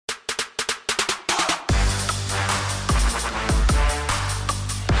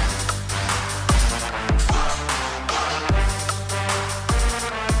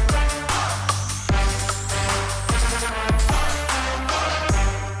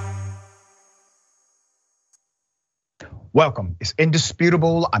Welcome. It's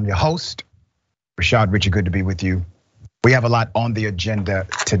indisputable. I'm your host, Rashad Richey. Good to be with you. We have a lot on the agenda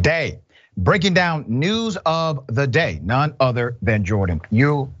today. Breaking down news of the day, none other than Jordan.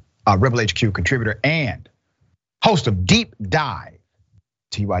 You, a Rebel HQ contributor and host of Deep Dive,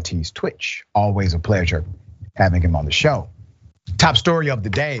 TYT's Twitch. Always a pleasure having him on the show. Top story of the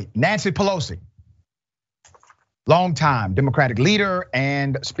day, Nancy Pelosi, longtime Democratic leader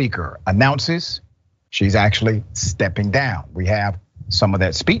and speaker, announces she's actually stepping down. We have some of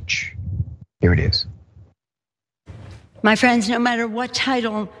that speech. Here it is. My friends, no matter what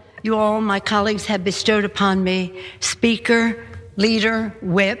title you all, my colleagues, have bestowed upon me, speaker, leader,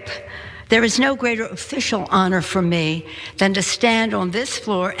 whip, there is no greater official honor for me than to stand on this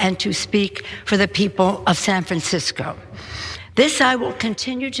floor and to speak for the people of San Francisco. This I will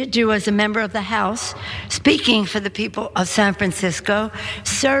continue to do as a member of the House, speaking for the people of San Francisco,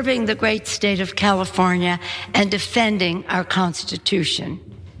 serving the great state of California, and defending our Constitution.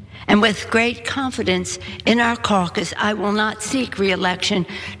 And with great confidence in our caucus, I will not seek re-election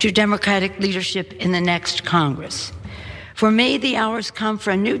to Democratic leadership in the next Congress. For me, the hour's come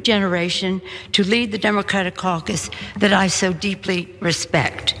for a new generation to lead the Democratic caucus that I so deeply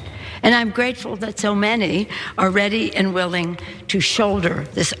respect. And I'm grateful that so many are ready and willing to shoulder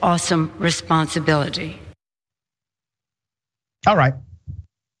this awesome responsibility. All right.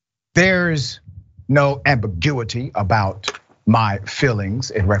 There's no ambiguity about my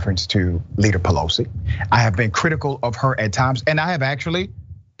feelings in reference to Leader Pelosi. I have been critical of her at times, and I have actually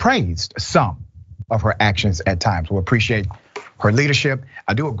praised some of her actions at times. We appreciate her leadership.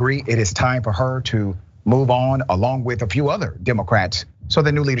 I do agree it is time for her to move on along with a few other Democrats so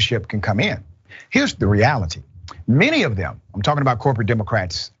the new leadership can come in. Here's the reality. Many of them, I'm talking about corporate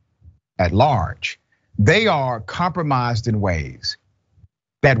Democrats at large, they are compromised in ways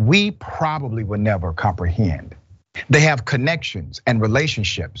that we probably will never comprehend. They have connections and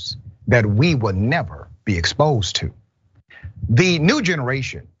relationships that we will never be exposed to. The new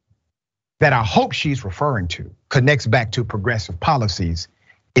generation that I hope she's referring to connects back to progressive policies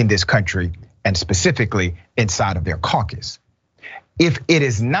in this country and specifically inside of their caucus. If it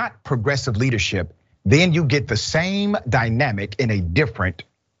is not progressive leadership, then you get the same dynamic in a different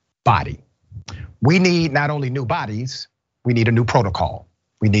body. We need not only new bodies, we need a new protocol.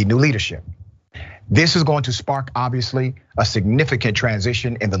 We need new leadership. This is going to spark, obviously, a significant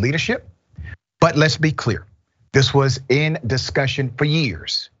transition in the leadership. But let's be clear, this was in discussion for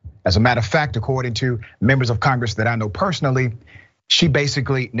years. As a matter of fact, according to members of Congress that I know personally, she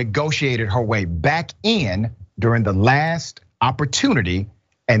basically negotiated her way back in during the last opportunity,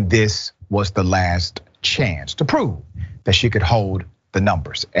 and this was the last chance to prove that she could hold the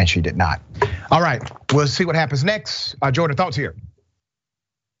numbers, and she did not. All right, we'll see what happens next. Jordan, thoughts here?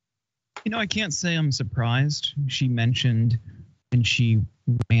 You know, I can't say I'm surprised. She mentioned when she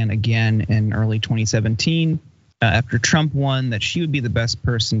ran again in early 2017, after Trump won, that she would be the best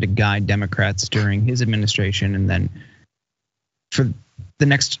person to guide Democrats during his administration and then for the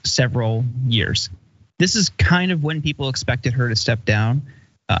next several years. This is kind of when people expected her to step down.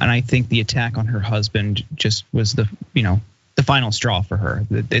 And I think the attack on her husband just was the final straw for her.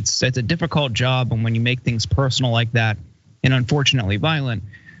 It's a difficult job, and when you make things personal like that, and unfortunately violent,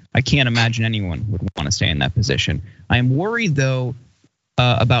 I can't imagine anyone would want to stay in that position. I am worried though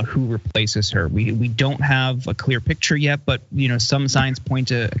about who replaces her. We don't have a clear picture yet, but some signs point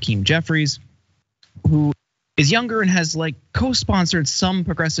to Hakeem Jeffries, who is younger and has co-sponsored some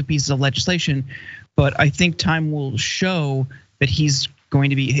progressive pieces of legislation. But I think time will show that he's going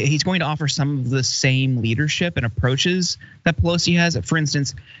to offer some of the same leadership and approaches that Pelosi has. For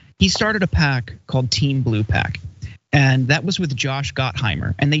instance, he started a PAC called Team Blue PAC, and that was with Josh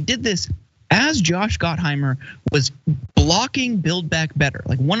Gottheimer. And they did this as Josh Gottheimer was blocking Build Back Better,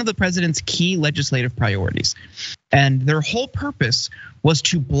 like one of the president's key legislative priorities. And their whole purpose was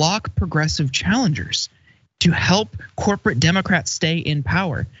to block progressive challengers, to help corporate Democrats stay in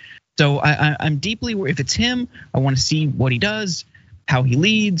power. So I'm deeply worried. If it's him, I want to see what he does, how he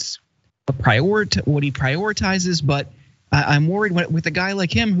leads, what he prioritizes. But I'm worried with a guy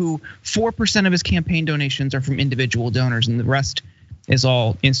like him who 4% of his campaign donations are from individual donors and the rest is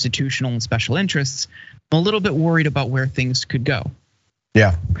all institutional and special interests. I'm a little bit worried about where things could go.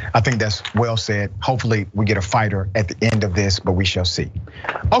 Yeah, I think that's well said. Hopefully we get a fighter at the end of this, but we shall see.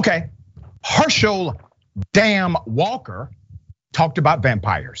 Okay, Herschel Walker talked about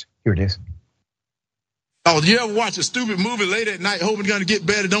vampires. Here it is. Oh, you ever watch a stupid movie late at night, hoping it's gonna get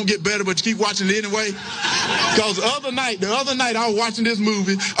better, don't get better, but you keep watching it anyway? Because the other night I was watching this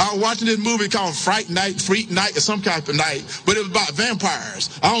movie. I was watching this movie called Freak Night, or some type of night, but it was about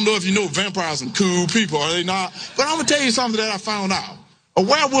vampires. I don't know if you know vampires are some cool people, are they not? But I'm gonna tell you something that I found out. A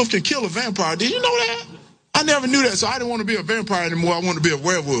werewolf can kill a vampire. Did you know that? I never knew that, so I didn't want to be a vampire anymore. I wanted to be a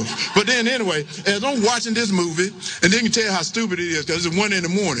werewolf. But then anyway, as I'm watching this movie, and then you tell you how stupid it is, because it's 1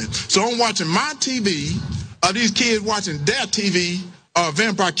 a.m. So I'm watching my TV, these kids watching their TV, a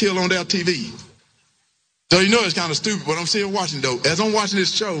vampire kill on their TV. So you know it's kind of stupid, but I'm still watching though. As I'm watching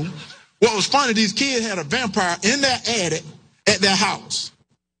this show, what was funny, these kids had a vampire in their attic at their house.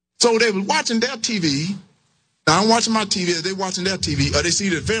 So they were watching their TV. Now I'm watching my TV, as they watching their TV, or they see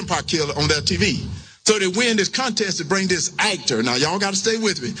the vampire killer on their TV. So they win this contest to bring this actor. Now y'all got to stay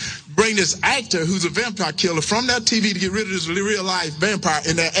with me. Bring this actor who's a vampire killer from that TV to get rid of this real life vampire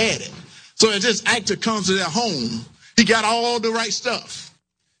in their attic. So as this actor comes to their home, he got all the right stuff.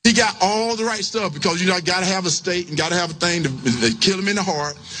 He got all the right stuff because you got to have a stake and got to have a thing to kill him in the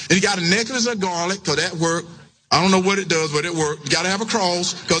heart. And he got a necklace of garlic because that worked. I don't know what it does, but it worked. You got to have a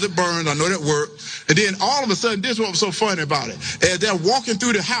cross because it burns. I know that worked. And then all of a sudden, this is what was so funny about it. As they're walking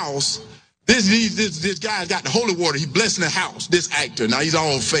through the house, this guy's got the holy water. He's blessing the house, this actor. Now he's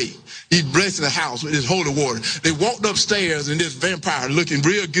all fake. He's blessing the house with his holy water. They walked upstairs and this vampire looking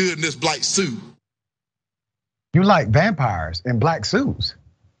real good in this black suit. You like vampires in black suits?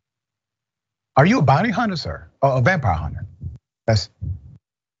 Are you a bounty hunter, sir? Or a vampire hunter?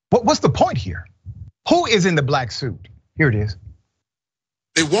 What's the point here? Who is in the black suit? Here it is.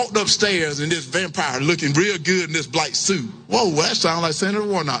 They walked upstairs and this vampire looking real good in this black suit. Whoa, that sounds like Senator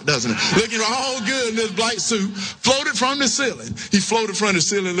Warnock, doesn't it? Looking all good in this black suit, floated from the ceiling. He floated from the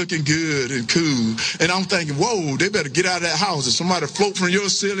ceiling looking good and cool. And I'm thinking, whoa, they better get out of that house. If somebody float from your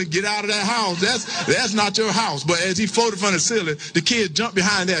ceiling, get out of that house. That's not your house. But as he floated from the ceiling, the kids jumped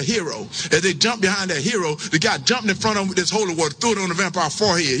behind their hero. As they jumped behind their hero, the guy jumped in front of him with this holy water, threw it on the vampire's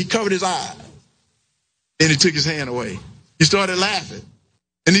forehead. He covered his eye. Then he took his hand away. He started laughing.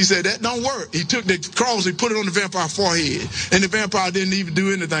 And he said, that don't work. He took the cross, he put it on the vampire's forehead. And the vampire didn't even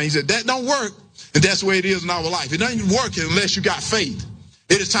do anything. He said, that don't work. And that's the way it is in our life. It doesn't work unless you got faith.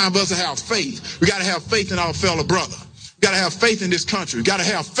 It is time for us to have faith. We got to have faith in our fellow brother. We got to have faith in this country. We got to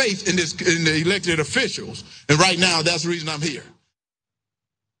have faith in the elected officials. And right now, that's the reason I'm here.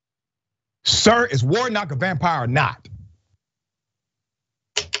 Sir, is Warnock a vampire or not?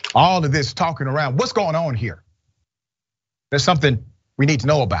 All of this talking around, what's going on here? There's something we need to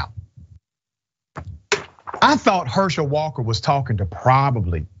know about. I thought Herschel Walker was talking to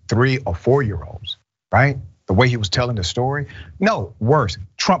probably 3 or 4-year-olds, right? The way he was telling the story. No, worse,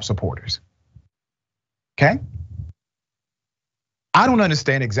 Trump supporters. Okay? I don't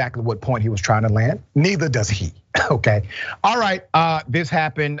understand exactly what point he was trying to land. Neither does he, okay? All right, this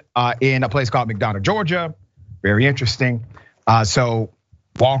happened in a place called McDonough, Georgia. Very interesting. So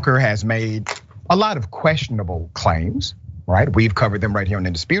Walker has made a lot of questionable claims. Right, we've covered them right here on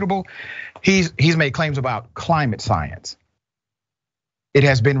Indisputable. He's made claims about climate science. It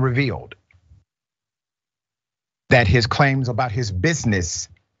has been revealed that his claims about his business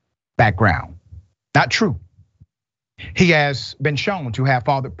background, not true. He has been shown to have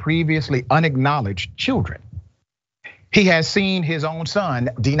fathered previously unacknowledged children. He has seen his own son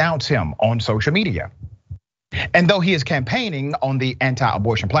denounce him on social media. And though he is campaigning on the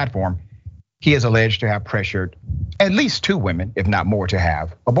anti-abortion platform, he is alleged to have pressured at least 2 women, if not more, to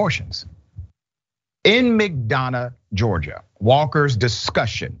have abortions. In McDonough, Georgia, Walker's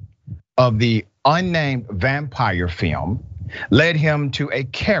discussion of the unnamed vampire film led him to a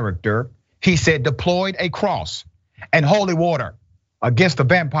character he said deployed a cross and holy water against the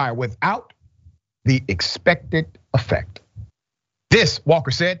vampire without the expected effect. This,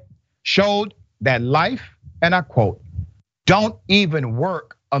 Walker said, showed that life, and I quote, don't even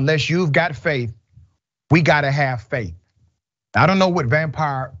work unless you've got faith. We gotta have faith. I don't know what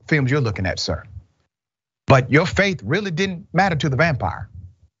vampire films you're looking at, sir, but your faith really didn't matter to the vampire,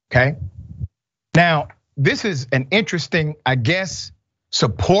 okay? Now, this is an interesting, I guess,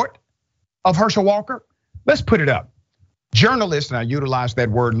 support of Herschel Walker. Let's put it up. Journalist, and I utilize that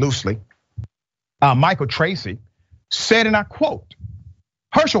word loosely, Michael Tracy said, and I quote,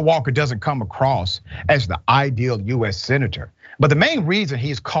 Herschel Walker doesn't come across as the ideal US senator, but the main reason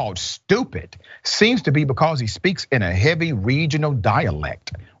he's called stupid seems to be because he speaks in a heavy regional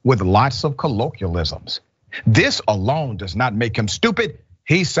dialect with lots of colloquialisms. This alone does not make him stupid.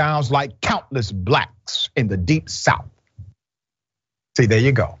 He sounds like countless blacks in the deep South. See, there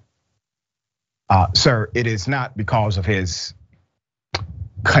you go. Sir, it is not because of his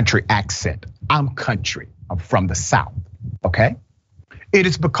country accent. I'm country. I'm from the South, okay? It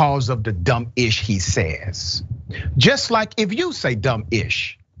is because of the dumb-ish he says. Just like if you say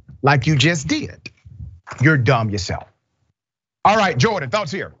dumb-ish, like you just did, you're dumb yourself. All right, Jordan,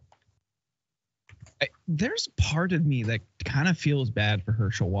 thoughts here. There's part of me that kind of feels bad for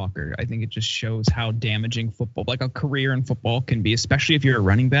Herschel Walker. I think it just shows how damaging football, like a career in football can be, especially if you're a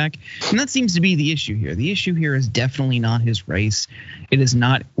running back. And that seems to be the issue here. The issue here is definitely not his race. It is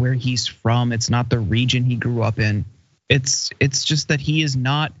not where he's from. It's not the region he grew up in. It's just that he is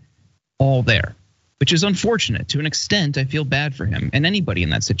not all there, which is unfortunate. To an extent, I feel bad for him and anybody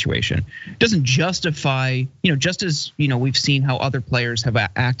in that situation. It doesn't justify, just as, we've seen how other players have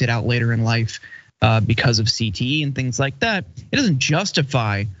acted out later in life because of CTE and things like that. It doesn't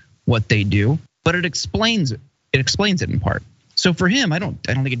justify what they do, but it explains it. It explains it in part. So for him, I don't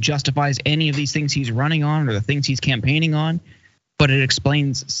think it justifies any of these things he's running on or the things he's campaigning on, but it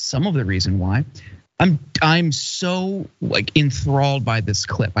explains some of the reason why. I'm so enthralled by this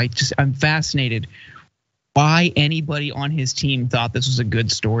clip. I'm fascinated why anybody on his team thought this was a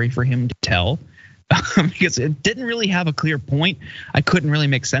good story for him to tell, because it didn't really have a clear point. I couldn't really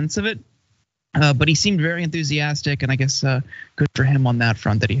make sense of it. But he seemed very enthusiastic, and I guess good for him on that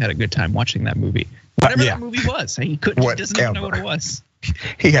front that he had a good time watching that movie. Whatever that movie was, he doesn't even know what it was.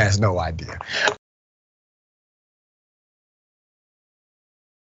 He has no idea.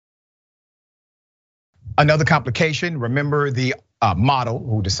 Another complication, remember the model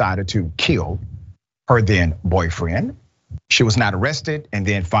who decided to kill her then boyfriend. She was not arrested, and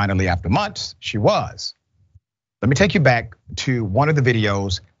then finally after months, she was. Let me take you back to one of the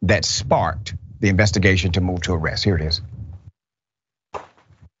videos that sparked the investigation to move to arrest. Here it is.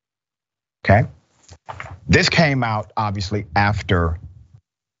 Okay. This came out obviously after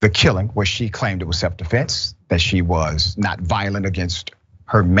the killing, where she claimed it was self-defense, that she was not violent against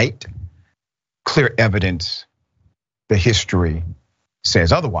her mate. Clear evidence, the history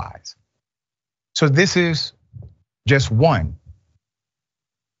says otherwise. So this is just one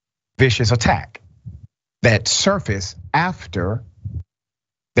vicious attack that surfaced after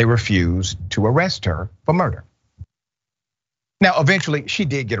they refused to arrest her for murder. Now, eventually she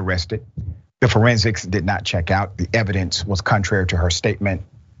did get arrested. The forensics did not check out. The evidence was contrary to her statement.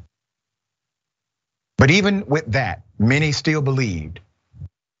 But even with that, many still believed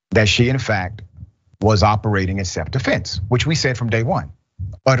that she in fact was operating in self-defense, which we said from day one,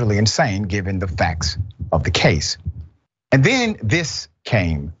 utterly insane given the facts of the case. And then this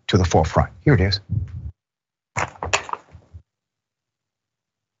came to the forefront. Here it is.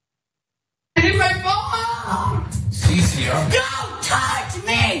 Don't touch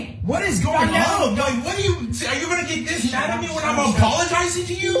me! What is going on? Like, are you gonna get this mad at me when I'm apologizing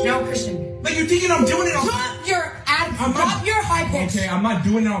to you? No, Christian. Like, you're thinking I'm doing it on purpose? Drop your high pitch. Okay, I'm not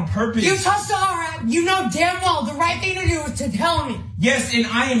doing it on purpose. You touched the aura. You know damn well the right thing to do is to tell me. Yes, and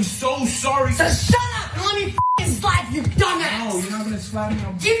I am so sorry. So shut up and let me slap you, dumbass. No, you're not gonna slap me.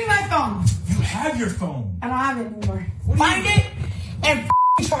 Give me my phone. You have your phone. I don't have it anymore. Find it and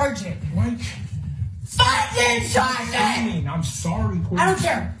charge it. What? Find it and charge it. I'm sorry, Courtney. I don't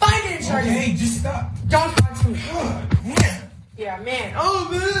care. Find it and charge it. Okay, just stop. Don't touch me. God, man. Yeah, man. Oh,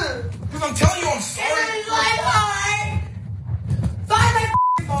 man. Because I'm telling you I'm sorry. It is like hard. Find my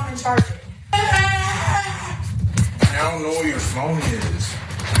phone and charge it. I don't know where your phone is.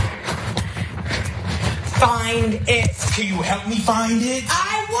 Find it. Can you help me find it?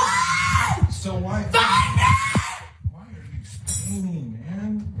 I won't. So why? Find it. Why are you screaming,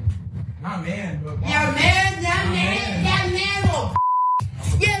 man? Not man, but why? Yeah, man. Yeah, man. Yeah, man. Oh,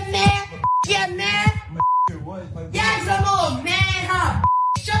 yeah, man. Yeah, man. Yeah, I'm a little man, huh?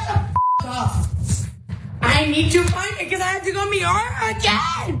 Shut the up. I need to find it because I have to go meet her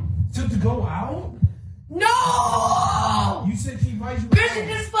again. To go out? No. You said he invited you. Christian,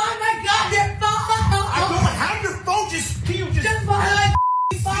 just find my goddamn phone. I don't have your phone. Can you just find my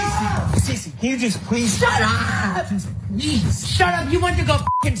phone. Cece, can you just please? Shut up. Just please. Shut up. You went to go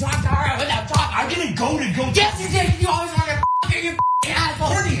talk to her without talking. I didn't go. Yes, you did. You always want to you asshole.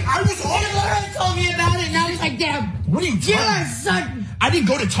 Courtney, I was on. You literally told me about it. Now he's like, damn. What are you doing? You're son. I didn't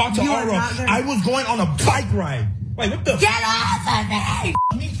go to talk to Aura. I was going on a bike ride. Like, what the? Get off of me.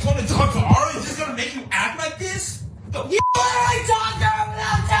 Me going to talk to Aura? Is this gonna make you act like this? You literally talked to her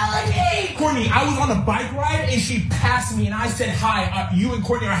without telling me. Courtney, I was on a bike ride and she passed me and I said hi. You and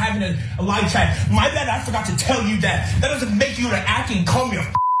Courtney are having a live chat. My bad, I forgot to tell you that. That doesn't make you to act and call me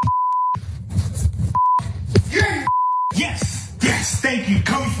a. You're. Yes, thank you.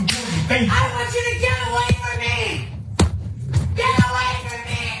 Coming from Courtney, thank you. I want you to get away from me. Get away from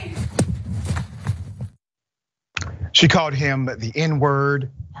me. She called him the N-word,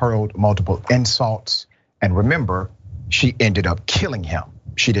 hurled multiple insults, and remember, she ended up killing him.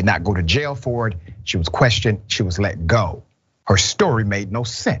 She did not go to jail for it. She was questioned, she was let go. Her story made no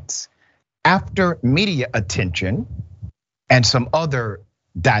sense. After media attention and some other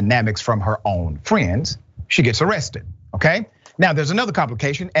dynamics from her own friends, she gets arrested, okay? Now there's another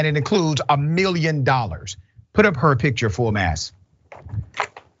complication and it includes $1 million. Put up her picture full mass.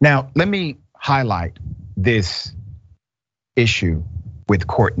 Now, let me highlight this issue with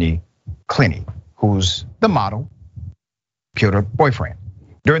Courtney Clenny, who's the model, killed her boyfriend.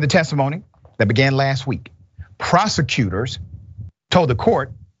 During the testimony that began last week, prosecutors told the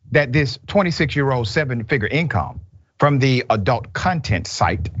court that this 26-year-old 7-figure income from the adult content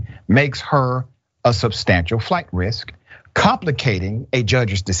site makes her a substantial flight risk, complicating a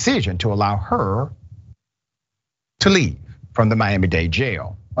judge's decision to allow her to leave from the Miami-Dade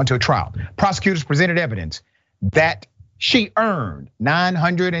jail until trial. Prosecutors presented evidence that she earned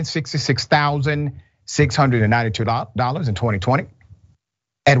 $966,692 in 2020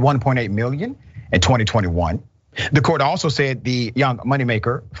 at 1.8 million in 2021. The court also said the young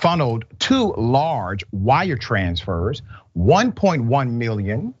moneymaker funneled 2 large wire transfers, 1.1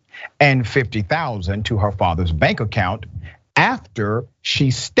 million and 50,000 to her father's bank account after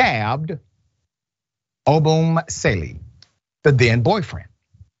she stabbed Obum Seli, the then boyfriend.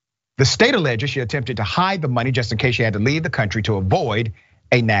 The state alleges she attempted to hide the money just in case she had to leave the country to avoid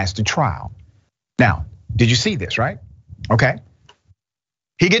a nasty trial. Now, did you see this, right? Okay.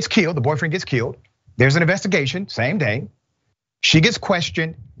 He gets killed, the boyfriend gets killed. There's an investigation, same day. She gets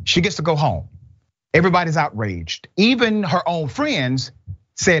questioned, she gets to go home. Everybody's outraged. Even her own friends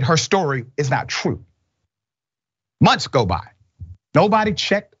said her story is not true. Months go by. Nobody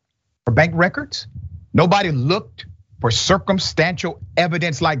checked her bank records. Nobody looked for circumstantial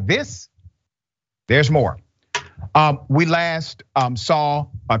evidence like this. There's more. We last saw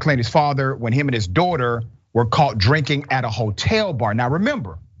Clenny's father when him and his daughter were caught drinking at a hotel bar. Now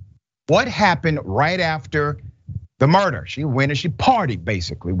remember, what happened right after the murder? She went and she partied,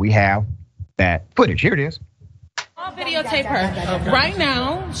 basically. We have that footage, here it is. I'll videotape her right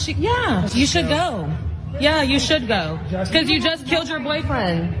now. Yeah, you should go. Yeah, you should go. Because you just killed your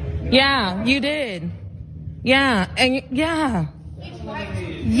boyfriend. Yeah, you did. Yeah, and yeah.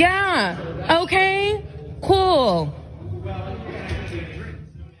 Okay, cool.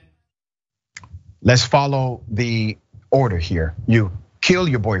 Let's follow the order here. You kill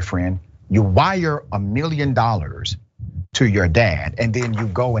your boyfriend, you wire $1 million to your dad, and then you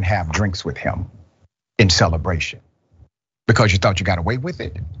go and have drinks with him in celebration because you thought you got away with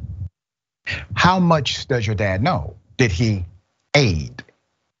it. How much does your dad know? Did he aid?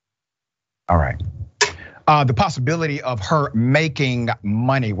 All right. The possibility of her making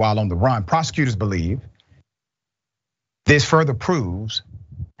money while on the run, prosecutors believe this further proves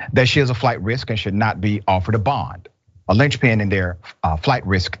that she is a flight risk and should not be offered a bond. A linchpin in their flight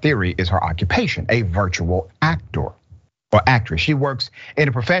risk theory is her occupation, a virtual actor or actress. She works in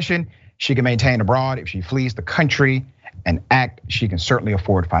a profession she can maintain abroad. If she flees the country and act she can certainly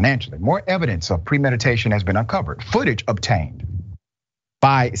afford financially. More evidence of premeditation has been uncovered. Footage obtained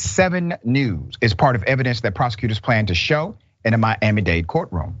by 7 News is part of evidence that prosecutors plan to show in a Miami-Dade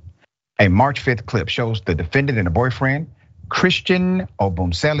courtroom. A March 5th clip shows the defendant and her boyfriend, Christian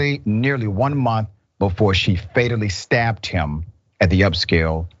Obumseli, nearly 1 month before she fatally stabbed him at the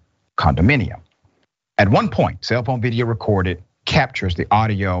upscale condominium. At one point, cell phone video recorded captures the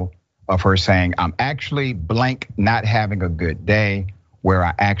audio of her saying, "I'm actually blank not having a good day, where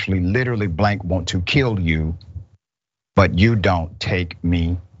I actually literally blank want to kill you, but you don't take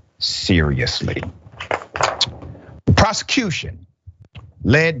me seriously." The prosecution,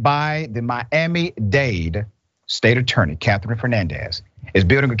 led by the Miami-Dade State Attorney, Catherine Fernandez, is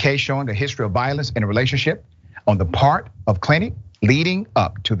building a case showing a history of violence in a relationship on the part of Clenny leading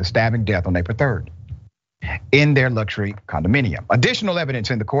up to the stabbing death on April 3rd in their luxury condominium. Additional evidence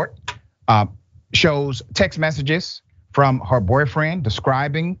in the court shows text messages from her boyfriend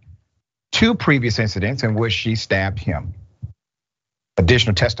describing 2 previous incidents in which she stabbed him.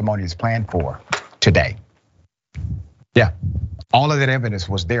 Additional testimony is planned for today. Yeah, all of that evidence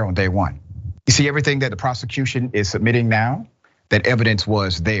was there on day 1. You see, everything that the prosecution is submitting now, that evidence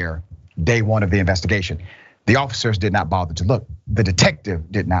was there day 1 of the investigation. The officers did not bother to look. The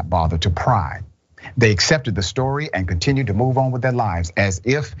detective did not bother to pry. They accepted the story and continued to move on with their lives as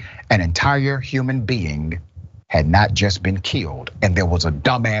if an entire human being had not just been killed, and there was a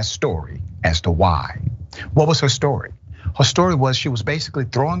dumbass story as to why. What was her story? Her story was she was basically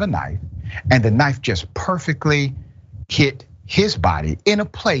throwing a knife, and the knife just perfectly hit his body in a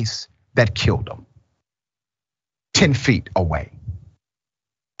place that killed him. 10 feet away.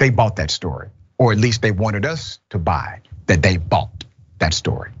 They bought that story, or at least they wanted us to buy that they bought that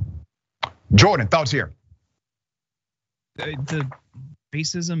story. Jordan, thoughts here? The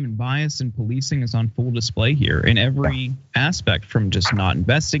racism and bias in policing is on full display here in every aspect, from just not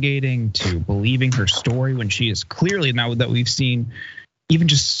investigating to believing her story when she is clearly, now that we've seen even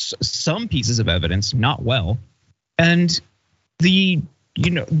just some pieces of evidence, not well. And the,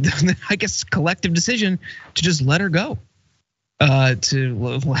 I guess, collective decision to just let her go, not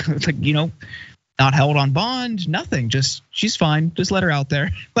held on bond, nothing, just she's fine, just let her out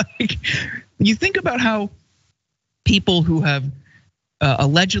there. Like, you think about how people who have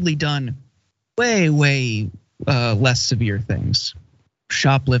allegedly done way less severe things,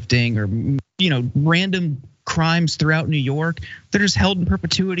 shoplifting or random crimes throughout New York, they're just held in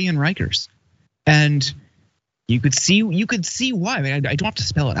perpetuity in Rikers. And you could see why. I mean, I don't have to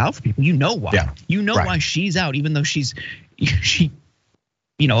spell it out for people. You know why. Yeah, right. Why she's out, even though she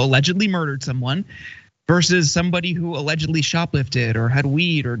allegedly murdered someone, versus somebody who allegedly shoplifted or had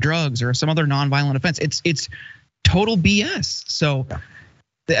weed or drugs or some other nonviolent offense. It's total BS. So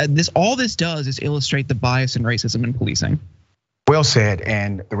all this does is illustrate the bias and racism in policing. Well said.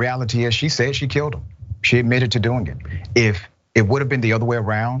 And the reality is, she said she killed him. She admitted to doing it. If it would have been the other way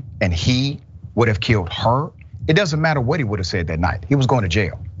around and he would have killed her, it doesn't matter what he would have said that night. He was going to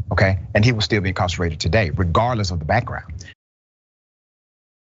jail, okay? And he will still be incarcerated today, regardless of the background.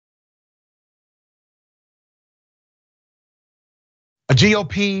 A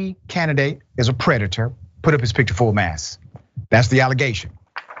GOP candidate is a predator, put up his picture full mass. That's the allegation.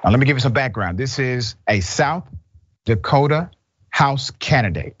 Now let me give you some background. This is a South Dakota House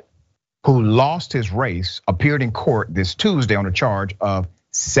candidate who lost his race, appeared in court this Tuesday on a charge of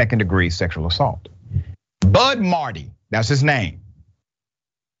second-degree sexual assault. Bud Marty, that's his name.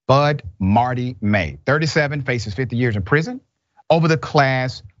 Bud Marty May, 37, faces 50 years in prison over the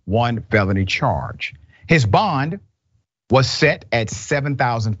Class 1 felony charge. His bond was set at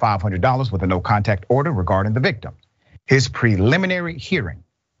 $7,500 with a no contact order regarding the victim. His preliminary hearing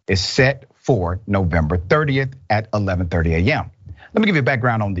is set for November 30th at 11:30 a.m. Let me give you a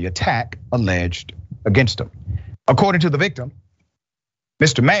background on the attack alleged against him. According to the victim,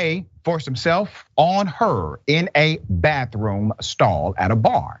 Mr. May forced himself on her in a bathroom stall at a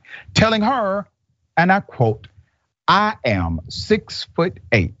bar, telling her, and I quote, "I am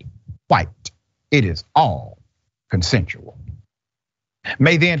 6'8", white. It is all consensual."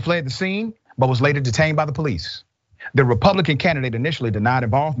 May then fled the scene, but was later detained by the police. The Republican candidate initially denied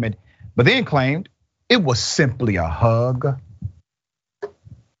involvement, but then claimed it was simply a hug.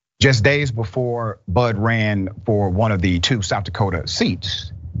 Just days before Bud ran for one of the 2 South Dakota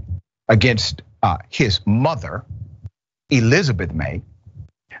seats against his mother, Elizabeth May,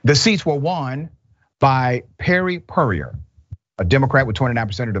 the seats were won by Perry Purrier, a Democrat with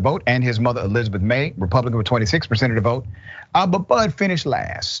 29% of the vote, and his mother, Elizabeth May, Republican with 26% of the vote. But Bud finished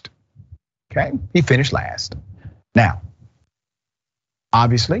last, okay? He finished last. Now,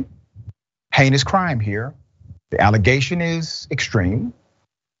 obviously, heinous crime here. The allegation is extreme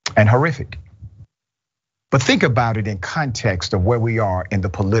and horrific. But think about it in context of where we are in the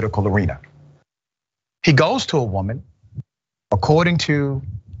political arena. He goes to a woman, according to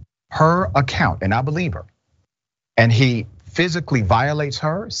her account, and I believe her, and he physically violates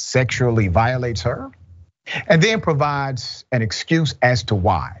her, sexually violates her, and then provides an excuse as to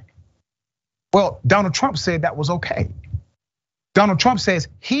why. Well, Donald Trump said that was okay. Donald Trump says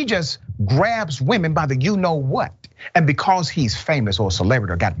he just grabs women by the you know what. And because he's famous or a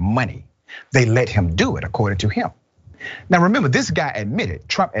celebrity or got money, they let him do it, according to him. Now remember, this guy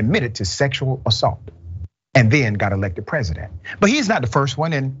Trump admitted to sexual assault and then got elected president. But he's not the first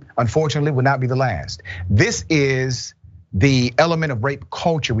one, and unfortunately will not be the last. This is the element of rape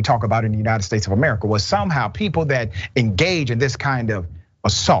culture we talk about in the United States of America, where somehow people that engage in this kind of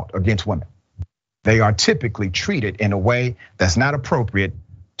assault against women, they are typically treated in a way that's not appropriate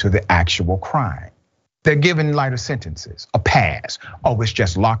to the actual crime. They're given lighter sentences, a pass. Oh, it's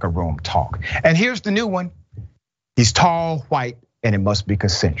just locker room talk. And here's the new one. He's tall, white, and it must be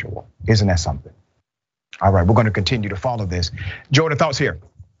consensual. Isn't that something? All right, we're gonna continue to follow this. Jordan, thoughts here?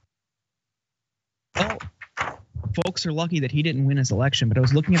 Well, folks are lucky that he didn't win his election, but I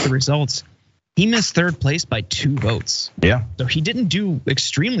was looking at the results. He missed 3rd place by 2 votes. Yeah. So he didn't do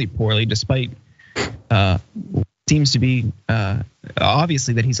extremely poorly, despite seems to be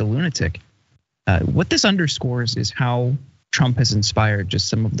obviously that he's a lunatic. What this underscores is how Trump has inspired just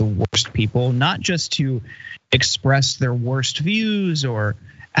some of the worst people, not just to express their worst views or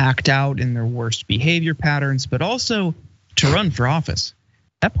act out in their worst behavior patterns, but also to run for office.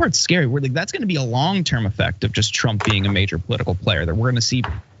 that part's scary. We're like, that's going to be a long-term effect of just Trump being a major political player that we're going to see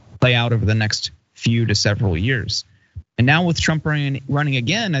play out over the next few to several years. And now with Trump running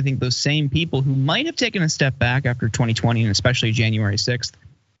again, I think those same people who might have taken a step back after 2020 and especially January 6th,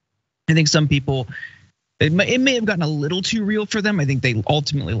 I think some people, it may have gotten a little too real for them. I think they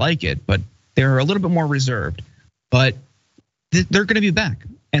ultimately like it, but they're a little bit more reserved. But they're going to be back,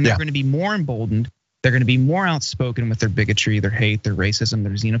 and they're going to be more emboldened. They're going to be more outspoken with their bigotry, their hate, their racism,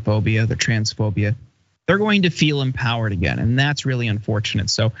 their xenophobia, their transphobia. They're going to feel empowered again, and that's really unfortunate.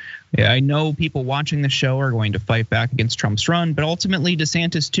 So I know people watching the show are going to fight back against Trump's run, but ultimately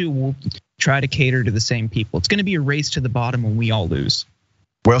DeSantis too will try to cater to the same people. It's going to be a race to the bottom when we all lose.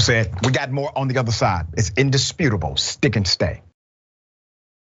 Well said. We got more on the other side. It's indisputable. Stick and stay.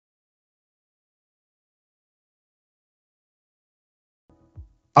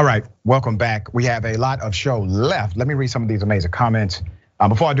 All right, welcome back. We have a lot of show left. Let me read some of these amazing comments.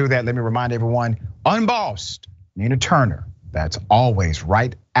 Before I do that, let me remind everyone, Unbossed, Nina Turner. That's always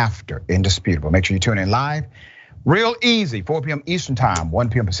right after Indisputable. Make sure you tune in live. Real easy, 4 p.m. Eastern time, 1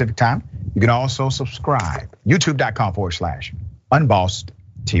 p.m. Pacific time. You can also subscribe, youtube.com/Unbossed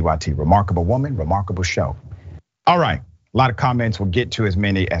TYT. Remarkable woman, remarkable show. All right, a lot of comments. We'll get to as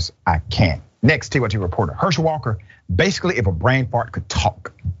many as I can. Next, TYT reporter, Herschel Walker. Basically, if a brain fart could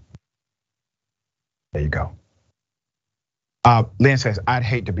talk. There you go. Lynn says, I'd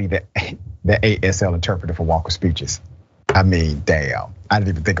hate to be the ASL interpreter for Walker's speeches. I mean, damn, I didn't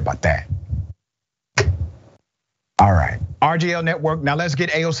even think about that. All right, RGL Network. Now let's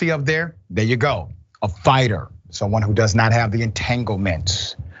get AOC up there. There you go. A fighter, someone who does not have the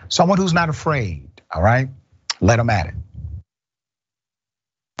entanglements, someone who's not afraid, all right? Let them at it.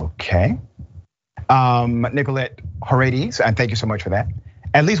 Okay. Nicolette Horades, and thank you so much for that.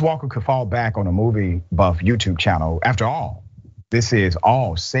 At least Walker could fall back on a movie buff YouTube channel. After all, this is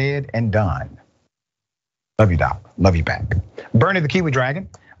all said and done. Love you, Doc. Love you back. Bernie the Kiwi Dragon,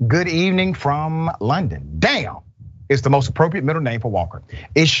 good evening from London. Damn, it's the most appropriate middle name for Walker.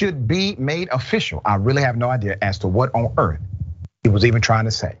 It should be made official. I really have no idea as to what on earth he was even trying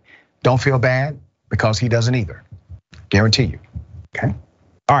to say. Don't feel bad because he doesn't either. Guarantee you, okay?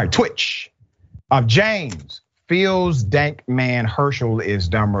 All right, Twitch. James feels dank man Herschel is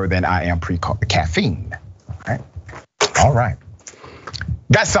dumber than I am pre-caffeine. All right.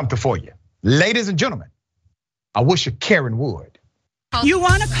 Got something for you. Ladies and gentlemen, I wish a Karen would. You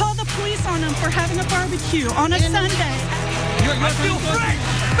want to call the police on them for having a barbecue on a Sunday. I feel free.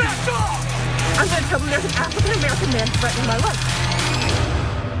 Back off. I'm going to tell them there's an African-American man threatening my life.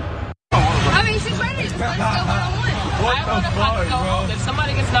 I mean, she's ready. Let's go one-on-one. I want to fucking go home. If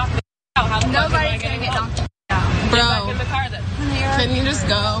somebody gets knocked out, how the fuck am I gonna get knocked out? Bro, get back in the car then. Can you just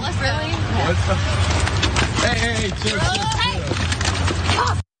go? Really? Hey, chill. Hey.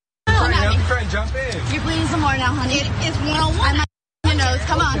 Jump in. You're bleeding some more now, honey. It's one-on-one. I might have broken your nose.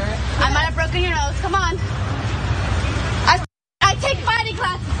 Come on. I might have broken your nose. Come on. I take fighting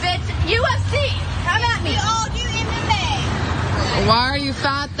classes, bitch. UFC. Come at me. We all do MMA. Why are you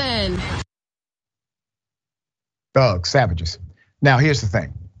fat then? Thugs, savages. Now, here's the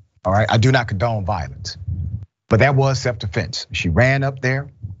thing. All right, I do not condone violence, but that was self-defense. She ran up there,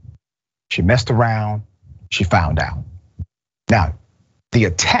 she messed around, she found out. Now, the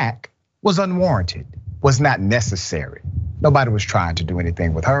attack was unwarranted, was not necessary. Nobody was trying to do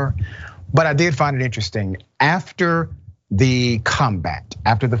anything with her, but I did find it interesting after the combat,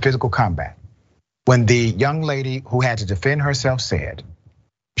 after the physical combat, when the young lady who had to defend herself said,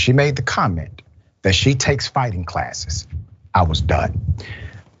 she made the comment that she takes fighting classes. I was done.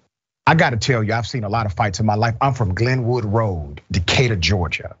 I gotta tell you, I've seen a lot of fights in my life. I'm from Glenwood Road, Decatur,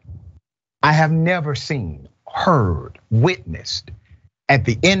 Georgia. I have never seen, heard, witnessed at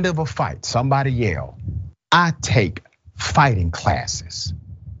the end of a fight, somebody yell, I take fighting classes.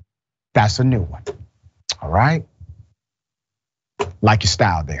 That's a new one, all right? Like your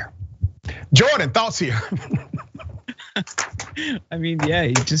style there. Jordan, thoughts here? I mean, yeah,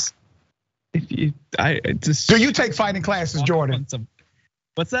 you just, do you take fighting classes, Jordan?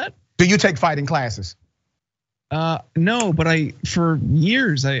 What's that? Do you take fighting classes? No, but for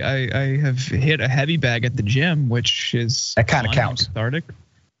years I have hit a heavy bag at the gym, which is that kind of counts. Cathartic.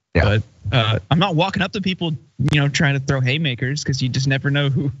 Yeah. But I'm not walking up to people, trying to throw haymakers because you just never know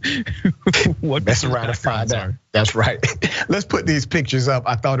what mess around and find out. That's right. Let's put these pictures up.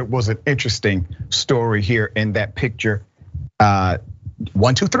 I thought it was an interesting story here in that picture. 1,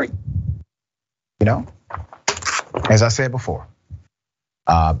 2, 3. As I said before.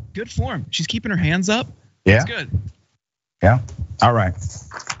 Good form. She's keeping her hands up. Yeah. That's good. Yeah. All right.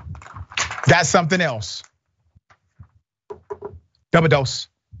 That's something else. Double dose.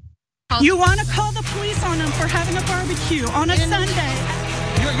 You want to call the police on them for having a barbecue on a Sunday.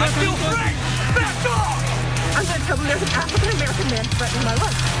 I feel free. Back off. I'm gonna tell them there's an African-American man threatening my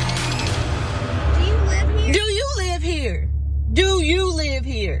life. Do you live here? Do you live here? Do you live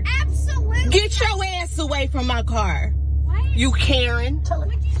here? Absolutely. Get your ass away from my car. What? You Karen.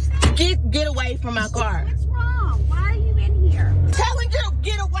 What'd you say? Get away from my car. What's wrong? Why are you in here? Telling you,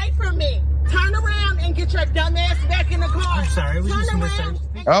 get away from me. Turn around and get your dumb ass back in the car. I'm sorry. We Turn just around.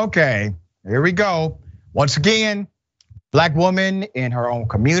 Okay, here we go. Once again, Black woman in her own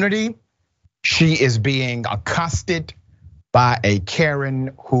community. She is being accosted by a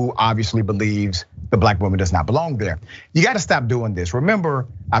Karen who obviously believes the Black woman does not belong there. You got to stop doing this. Remember,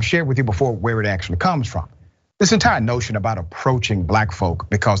 I've shared with you before where it actually comes from. This entire notion about approaching Black folk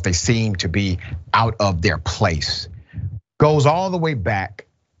because they seem to be out of their place goes all the way back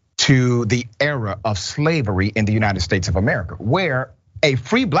to the era of slavery in the United States of America, where a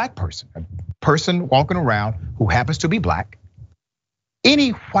free Black person, a person walking around who happens to be Black, any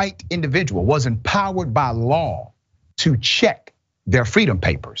white individual was empowered by law to check their freedom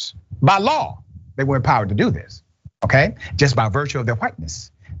papers. By law, they were empowered to do this, okay? Just by virtue of their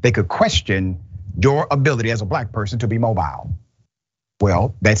whiteness. They could question your ability as a Black person to be mobile.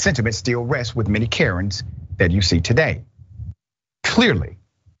 Well, that sentiment still rests with many Karens that you see today. Clearly,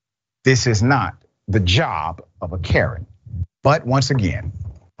 this is not the job of a Karen. But once again,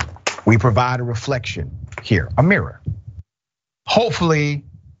 we provide a reflection here, a mirror. Hopefully,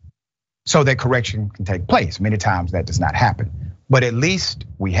 so that correction can take place. Many times that does not happen. But at least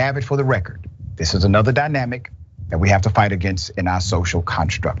we have it for the record. This is another dynamic that we have to fight against in our social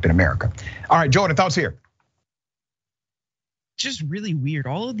construct in America. All right, Jordan, thoughts here? Just really weird.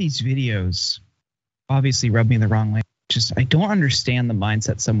 All of these videos obviously rub me the wrong way. Just, I don't understand the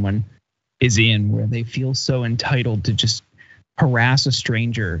mindset someone is in where they feel so entitled to just harass a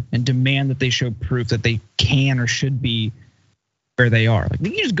stranger and demand that they show proof that they can or should be where they are. Like,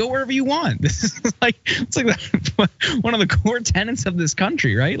 you can just go wherever you want. This is like, it's like one of the core tenets of this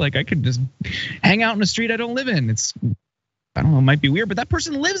country, right? Like, I could just hang out in a street I don't live in. It's, I don't know, it might be weird, but that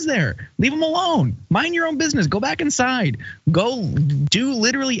person lives there. Leave them alone. Mind your own business. Go back inside. Go do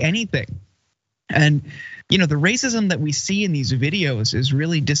literally anything. And the racism that we see in these videos is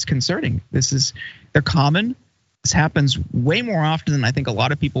really disconcerting. They're common. This happens way more often than I think a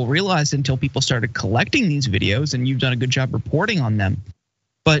lot of people realized until people started collecting these videos, and you've done a good job reporting on them.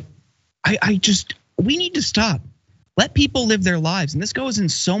 But we need to stop. Let people live their lives. And this goes in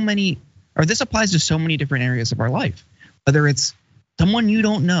this applies to so many different areas of our life. Whether it's someone you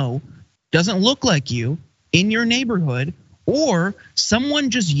don't know, doesn't look like you in your neighborhood, or someone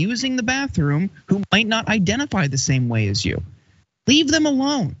just using the bathroom who might not identify the same way as you. Leave them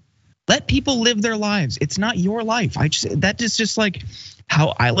alone. Let people live their lives. It's not your life. That is just like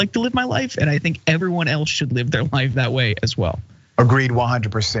how I like to live my life, and I think everyone else should live their life that way as well. Agreed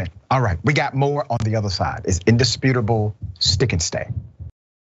 100%. All right, we got more on the other side. It's indisputable, stick and stay.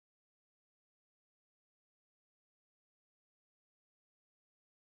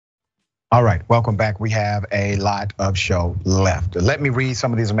 All right, welcome back. We have a lot of show left. Let me read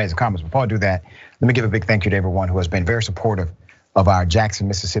some of these amazing comments. Before I do that, let me give a big thank you to everyone who has been very supportive of our Jackson,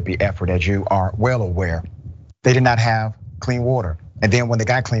 Mississippi effort. As you are well aware, they did not have clean water. And then when they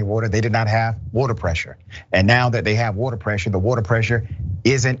got clean water, they did not have water pressure. And now that they have water pressure, the water pressure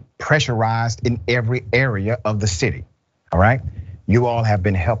isn't pressurized in every area of the city, all right? You all have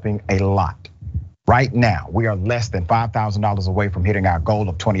been helping a lot. Right now, we are less than $5,000 away from hitting our goal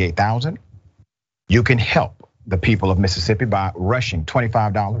of $28,000. You can help the people of Mississippi by rushing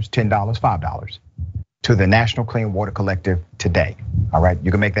 $25, $10, $5 to the National Clean Water Collective today. All right, you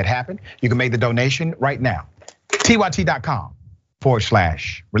can make that happen. You can make the donation right now.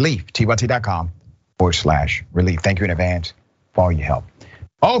 TYT.com/relief. TYT.com/relief. Thank you in advance for all your help.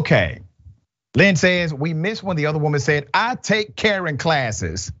 Okay, Lynn says, we missed when the other woman said, I take Karen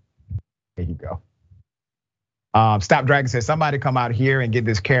classes. There you go. Stop Dragon says, somebody come out here and get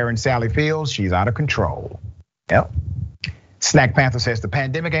this Karen Sally Fields. She's out of control. Yep. Snack Panther says, the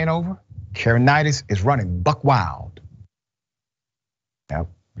pandemic ain't over. Karenitis is running buck wild. Yep.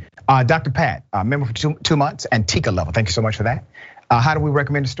 Dr. Pat, member for 2 months, Antica level. Thank you so much for that. How do we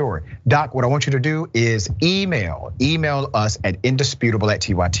recommend a story? Doc, what I want you to do is email us at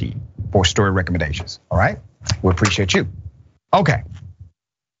indisputable@TYT for story recommendations, all right? We appreciate you. Okay,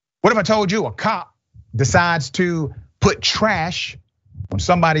 what if I told you a cop decides to put trash on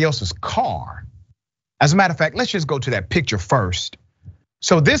somebody else's car? As a matter of fact, let's just go to that picture first.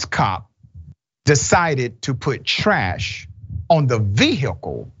 So this cop decided to put trash on the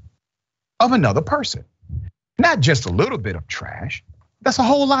vehicle of another person. Not just a little bit of trash. That's a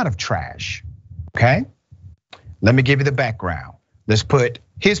whole lot of trash, okay? Let me give you the background. Let's put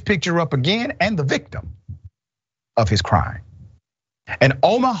his picture up again and the victim of his crime. An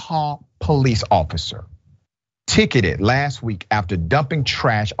Omaha police officer ticketed last week after dumping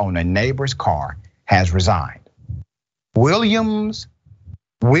trash on a neighbor's car has resigned. William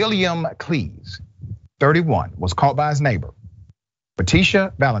Cleese, 31, was caught by his neighbor,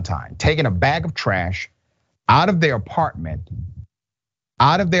 Patricia Valentine, taking a bag of trash out of their apartment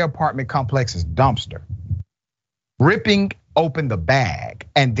complex's dumpster, ripping open the bag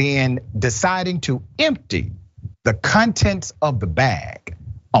and then deciding to empty the contents of the bag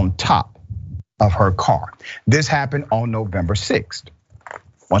on top of her car. This happened on November 6th.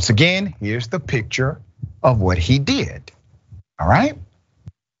 Once again, here's the picture of what he did, all right?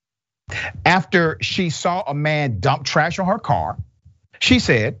 After she saw a man dump trash on her car, she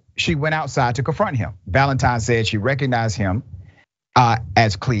said she went outside to confront him. Valentine said she recognized him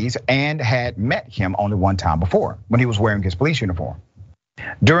as Cleese and had met him only one time before when he was wearing his police uniform.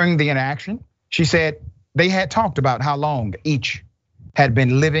 During the interaction, she said they had talked about how long each had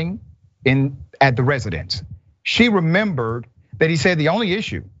been living at the residence. She remembered that he said the only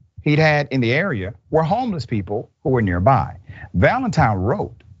issue he'd had in the area were homeless people who were nearby. Valentine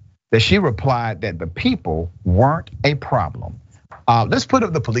wrote that she replied that the people weren't a problem. Let's put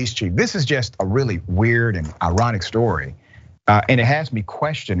up the police chief. This is just a really weird and ironic story. And it has me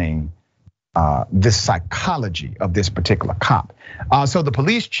questioning the psychology of this particular cop. So the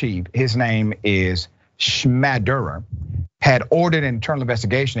police chief, his name is Schmaderer, had ordered an internal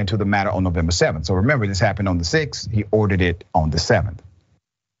investigation into the matter on November 7th. So remember, this happened on the 6th, he ordered it on the 7th.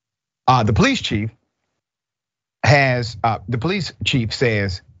 The police chief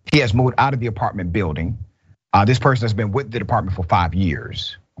says he has moved out of the apartment building. This person has been with the department for 5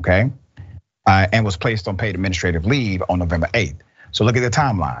 years, okay? And was placed on paid administrative leave on November 8th. So look at the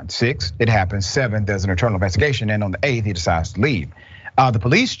timeline. 6th, it happens. 7th, there's an internal investigation. And on the 8th, he decides to leave. The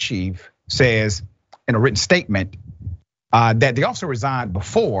police chief says in a written statement that the officer resigned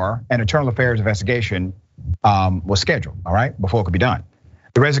before an internal affairs investigation was scheduled, all right, before it could be done.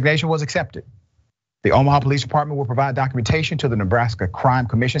 The resignation was accepted. The Omaha Police Department will provide documentation to the Nebraska Crime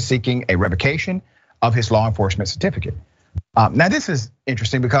Commission seeking a revocation of his law enforcement certificate. Now this is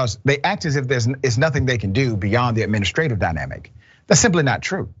interesting because they act as if there's nothing they can do beyond the administrative dynamic. That's simply not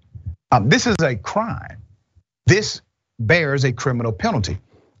true. This is a crime. This bears a criminal penalty.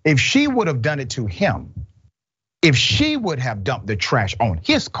 If she would have done it to him, if she would have dumped the trash on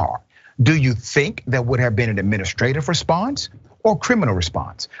his car, do you think there would have been an administrative response or criminal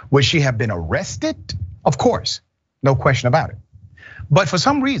response? Would she have been arrested? Of course, no question about it. But for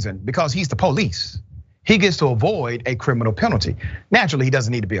some reason, because he's the police, he gets to avoid a criminal penalty. Naturally, he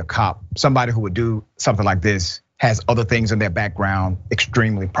doesn't need to be a cop. Somebody who would do something like this has other things in their background,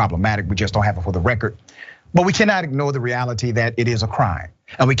 extremely problematic. We just don't have it for the record. But we cannot ignore the reality that it is a crime.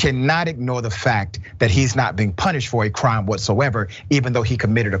 And we cannot ignore the fact that he's not being punished for a crime whatsoever, even though he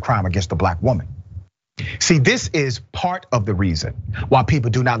committed a crime against a black woman. See, this is part of the reason why people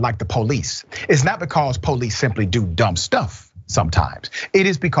do not like the police. It's not because police simply do dumb stuff sometimes. It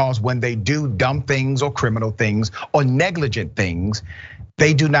is because when they do dumb things or criminal things or negligent things,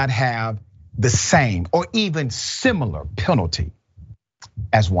 they do not have the same or even similar penalty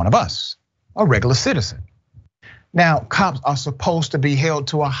as one of us, a regular citizen. Now, cops are supposed to be held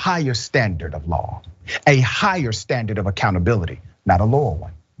to a higher standard of law, a higher standard of accountability, not a lower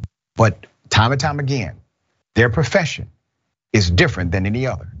one. But time and time again, their profession is different than any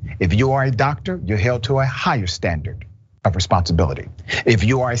other. If you are a doctor, you're held to a higher standard of responsibility. If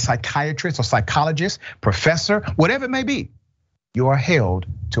you are a psychiatrist or psychologist, professor, whatever it may be, you are held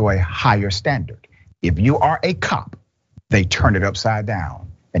to a higher standard. If you are a cop, they turn it upside down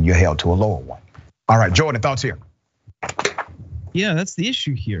and you're held to a lower one. All right, Jordan, thoughts here? Yeah, that's the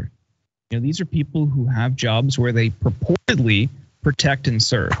issue here. You know, these are people who have jobs where they purportedly protect and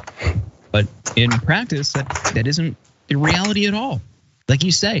serve. But in practice, that isn't the reality at all. Like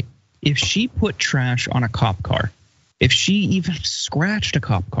you say, if she put trash on a cop car, if she even scratched a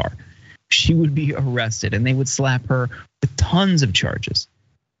cop car, she would be arrested and they would slap her with tons of charges.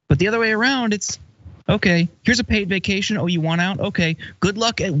 But the other way around, it's okay, here's a paid vacation. Oh, you want out? Okay, good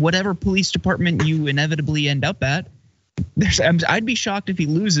luck at whatever police department you inevitably end up at. I'd be shocked if he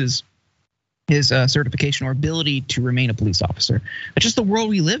loses his certification or ability to remain a police officer. That's just the world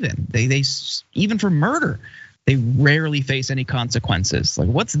we live in. They even for murder, they rarely face any consequences. Like,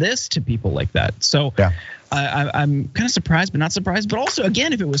 what's this to people like that? So yeah. I'm kind of surprised, but not surprised. But also,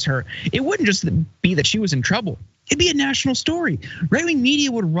 again, if it was her, it wouldn't just be that she was in trouble. It'd be a national story. Right-wing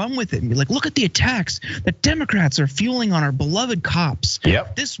media would run with it and be like, look at the attacks that Democrats are fueling on our beloved cops.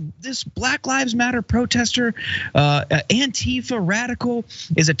 Yep. This Black Lives Matter protester, Antifa radical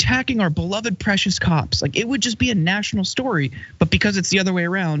is attacking our beloved precious cops. Like, it would just be a national story. But because it's the other way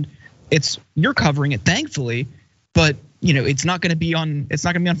around, you're covering it, thankfully. But it's not gonna be on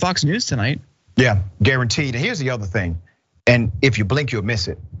Fox News tonight. Yeah, guaranteed. And here's the other thing. And if you blink, you'll miss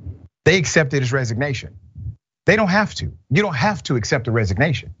it. They accepted his resignation. They don't have to. You don't have to accept the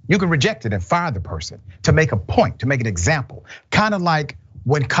resignation. You can reject it and fire the person to make a point, to make an example. Kind of like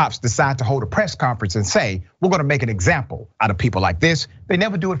when cops decide to hold a press conference and say, we're gonna make an example out of people like this. They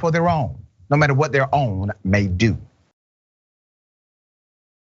never do it for their own, no matter what their own may do.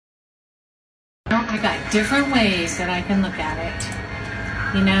 I got different ways that I can look at it,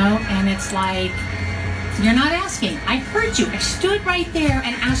 and it's like, you're not asking. I heard you. I stood right there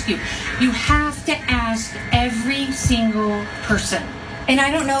and asked you. You have to ask every single person. And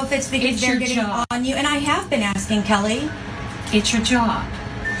I don't know if it's because they're getting on you. And I have been asking, Kelly. It's your job.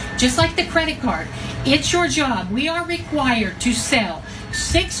 Just like the credit card. It's your job. We are required to sell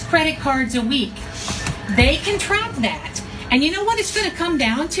 6 credit cards a week. They can track that. And you know what it's going to come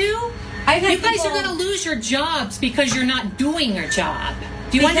down to? You guys are going to lose your jobs because you're not doing your job.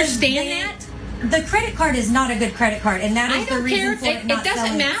 Do you understand that? The credit card is not a good credit card, and that is the reason for it not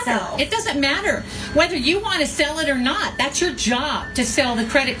selling itself. It doesn't matter whether you want to sell it or not. That's your job to sell the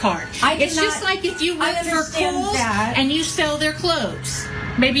credit card. It's just like if you work for Kohl's and you sell their clothes.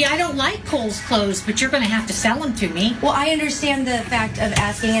 Maybe I don't like Kohl's clothes, but you're going to have to sell them to me. Well, I understand the fact of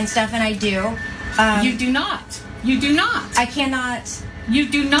asking and stuff, and I do. You do not. You do not. I cannot. You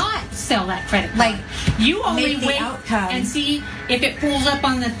do not sell that credit card. Like, you only wait and see if it pulls up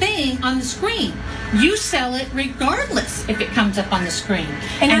on the thing on the screen. You sell it regardless if it comes up on the screen.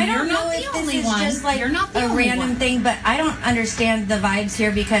 And I don't know if this is just like a random thing, but I don't understand the vibes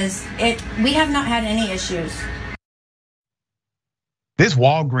here because we have not had any issues. This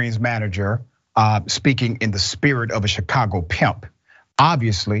Walgreens manager, speaking in the spirit of a Chicago pimp,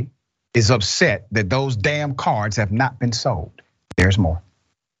 obviously is upset that those damn cards have not been sold. There's more.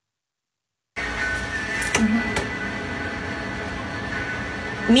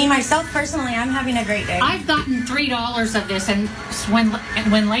 Me, myself, personally, I'm having a great day. I've gotten $3 of this, and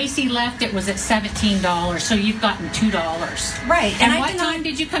when Lacey left, it was at $17. So you've gotten $2. Right. And what time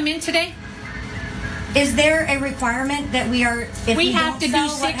did you come in today? Is there a requirement that we are? If we have to do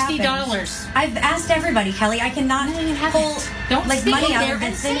 $60. I've asked everybody, Kelly. I cannot pull money out of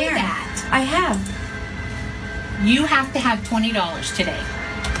this in there. I have. You have to have $20 today.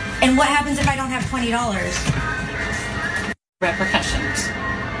 And what happens if I don't have $20? Repercussions.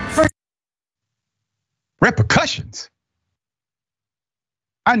 Repercussions?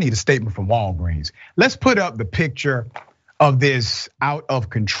 I need a statement from Walgreens. Let's put up the picture of this out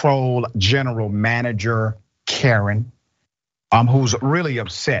of control general manager, Karen, who's really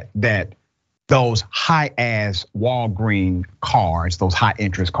upset that those high-ass Walgreens cards, those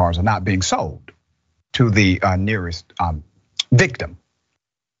high-interest cards are not being sold to the nearest victim.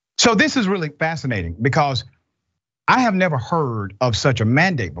 So this is really fascinating because I have never heard of such a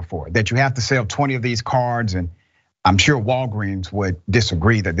mandate before that you have to sell 20 of these cards, and I'm sure Walgreens would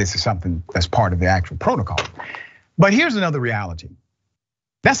disagree that this is something that's part of the actual protocol. But here's another reality.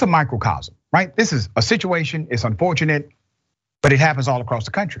 That's a microcosm, right? This is a situation, it's unfortunate, but it happens all across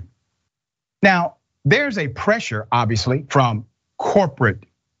the country. Now, there's a pressure, obviously, from corporate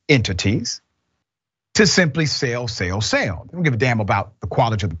entities to simply sell. They don't give a damn about the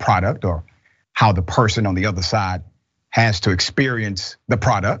quality of the product or how the person on the other side has to experience the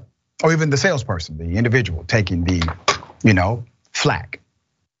product, or even the salesperson, the individual taking the, flack,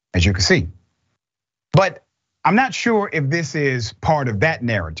 as you can see. But I'm not sure if this is part of that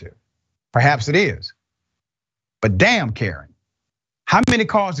narrative. Perhaps it is. But damn, Karen, how many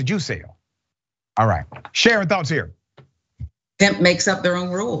cars did you sell? All right, Sharon, thoughts here. Pimp makes up their own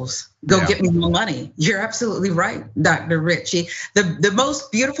rules. Go get me more money. You're absolutely right, Dr. Ritchie. The most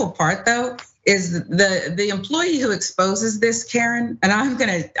beautiful part, though, is the employee who exposes this, Karen, and I'm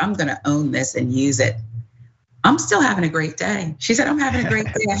gonna own this and use it. I'm still having a great day. She said, I'm having a great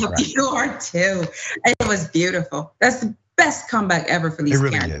day. I hope you are too. And it was beautiful. That's the best comeback ever for these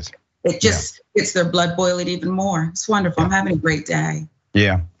Karens. It really is. It just gets their blood boiling even more. It's wonderful. I'm having a great day.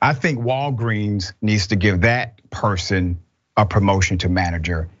 Yeah, I think Walgreens needs to give that person a promotion to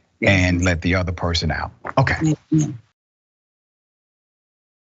manager and let the other person out. Okay.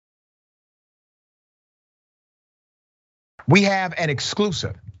 We have an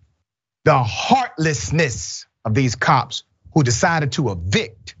exclusive. The heartlessness of these cops who decided to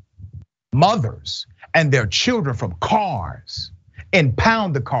evict mothers and their children from cars,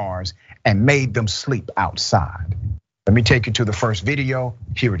 impound the cars, and made them sleep outside. Let me take you to the first video.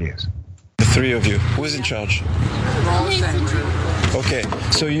 Here it is. The three of you, who is in charge? Okay,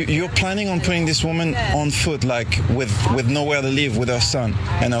 so you're planning on putting this woman on foot, like with nowhere to live with her son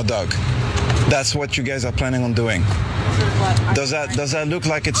and her dog. That's what you guys are planning on doing. Does that look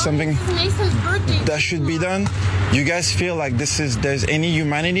like it's something that should be done? You guys feel like there's any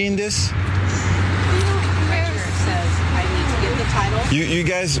humanity in this? You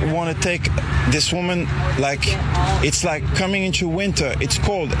guys want to take this woman, like it's like coming into winter, it's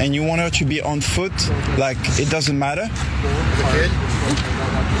cold, and you want her to be on foot, like it doesn't matter?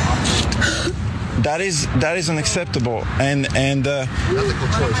 That is unacceptable and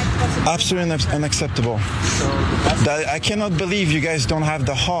absolutely unacceptable. I cannot believe you guys don't have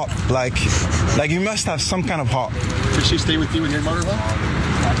the heart. Like you must have some kind of heart. Should she stay with you in your motorhome?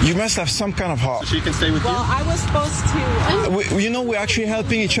 You must have some kind of heart. So she can stay with you? Well, I was supposed to. We're actually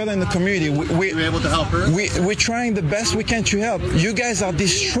helping each other in the community. We're able to help her? We're trying the best we can to help. You guys are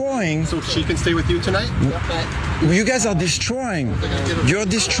destroying. So she can stay with you tonight? You guys are destroying. You're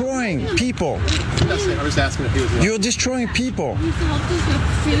destroying people. I was asking if he was. You're destroying people.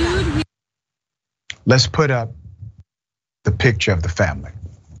 Let's put up the picture of the family.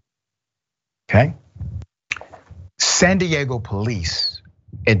 Okay? San Diego police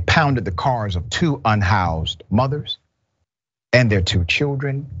impounded the cars of two unhoused mothers and their two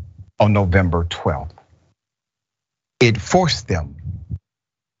children on November 12th. It forced them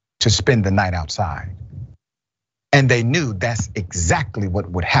to spend the night outside. And they knew that's exactly what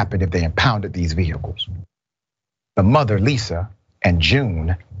would happen if they impounded these vehicles. The mother, Lisa, and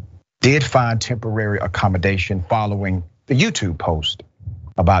June did find temporary accommodation following the YouTube post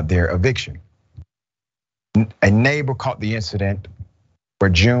about their eviction. A neighbor caught the incident where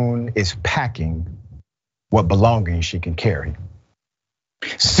June is packing what belongings she can carry.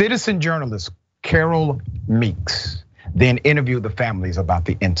 Citizen journalist Carol Meeks then interviewed the families about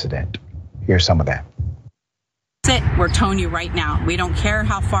the incident. Here's some of that. We're telling you right now, we don't care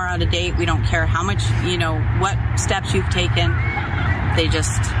how far out of date, we don't care how much, what steps you've taken. They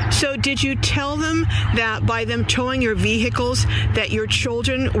just. So did you tell them that by them towing your vehicles that your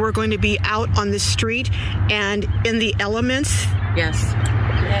children were going to be out on the street and in the elements? Yes,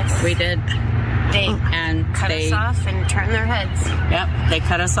 we did. They cut us off and turned their heads. Yep, they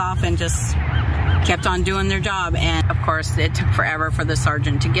cut us off and just kept on doing their job. And of course, it took forever for the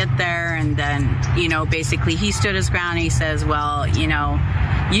sergeant to get there. And then, basically he stood his ground. And he says, well,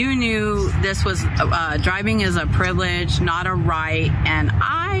 you knew this was driving is a privilege, not a right. And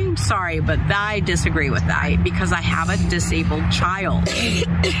I'm sorry, but I disagree with that because I have a disabled child.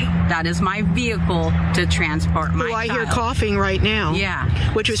 That is my vehicle to transport my child. I hear coughing right now.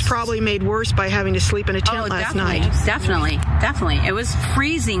 Yeah. Which was probably made worse by having to sleep in a tent last night. Definitely. It was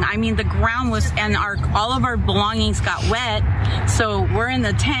freezing. I mean, the ground was, and all of our belongings got wet. So we're in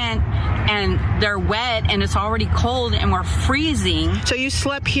the tent and they're wet and it's already cold and we're freezing. So you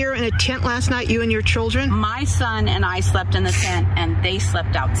slept here in a tent last night, you and your children? My son and I slept in the tent and they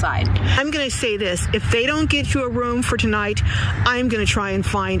slept outside. I'm going to say this. If they don't get you a room for tonight, I'm going to try and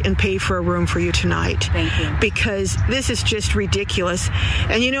find and pay for a room for you tonight. Thank you. Because this is just ridiculous.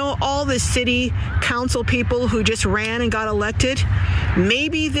 And all the city council people who just ran and got elected,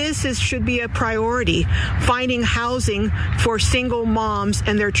 maybe this should be a priority. Finding housing for single moms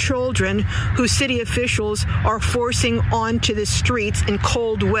and their children who city officials are forcing onto the streets in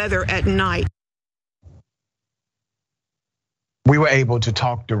cold weather at night. We were able to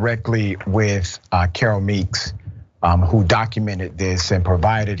talk directly with Carol Meeks, who documented this and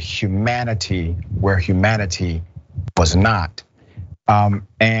provided humanity where humanity was not.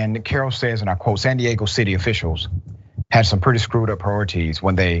 And Carol says, and I quote, San Diego city officials had some pretty screwed up priorities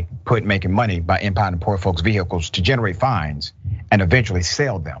when they put making money by impounding poor folks' vehicles to generate fines and eventually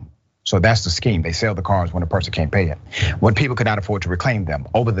sell them. So that's the scheme. They sell the cars when a person can't pay it. When people could not afford to reclaim them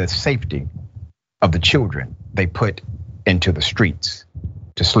over the safety of the children they put into the streets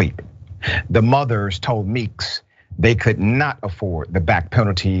to sleep. The mothers told Meeks they could not afford the back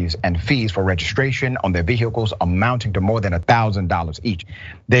penalties and fees for registration on their vehicles amounting to more than $1,000 each.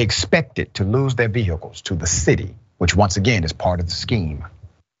 They expected to lose their vehicles to the city, which once again is part of the scheme.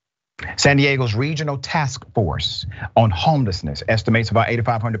 San Diego's regional task force on homelessness estimates about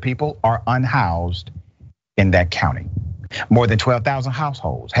 8,500 people are unhoused in that county. More than 12,000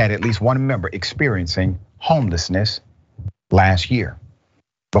 households had at least one member experiencing homelessness last year.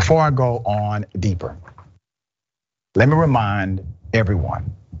 Before I go on deeper, Let me remind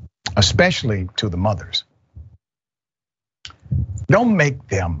everyone, especially to the mothers, don't let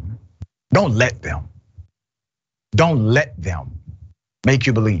them make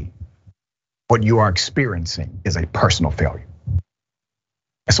you believe what you are experiencing is a personal failure.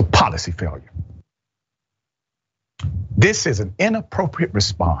 It's a policy failure. This is an inappropriate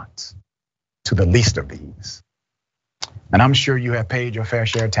response to the least of these. And I'm sure you have paid your fair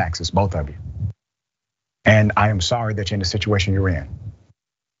share of taxes, both of you. And I am sorry that you're in the situation you're in.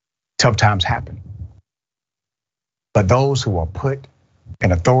 Tough times happen. But those who are put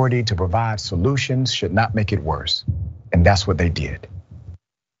in authority to provide solutions should not make it worse. And that's what they did.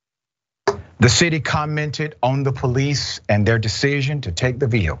 The city commented on the police and their decision to take the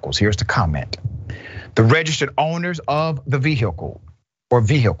vehicles. Here's the comment. The registered owners of the vehicle or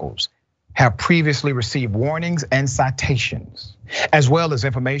vehicles have previously received warnings and citations, as well as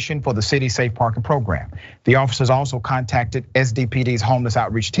information for the city's safe parking program. The officers also contacted SDPD's homeless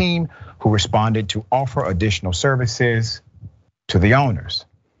outreach team, who responded to offer additional services to the owners.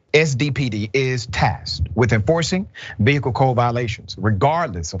 SDPD is tasked with enforcing vehicle code violations,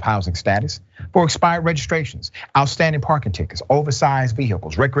 regardless of housing status, for expired registrations, outstanding parking tickets, oversized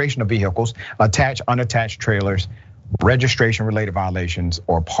vehicles, recreational vehicles, attached, unattached trailers, registration-related violations,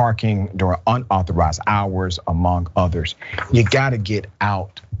 or parking during unauthorized hours, among others. You gotta get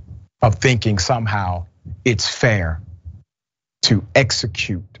out of thinking somehow it's fair to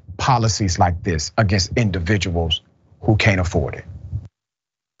execute policies like this against individuals who can't afford it.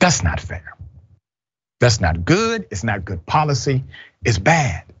 That's not fair. That's not good. It's not good policy. It's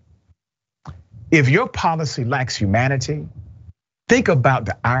bad. If your policy lacks humanity, think about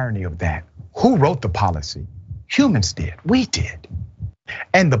the irony of that. Who wrote the policy? Humans did. We did.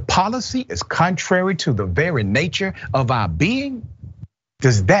 And the policy is contrary to the very nature of our being.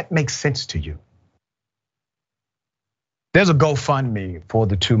 Does that make sense to you? There's a GoFundMe for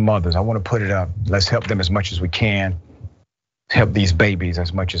the two mothers. I want to put it up. Let's help them as much as we can. Help these babies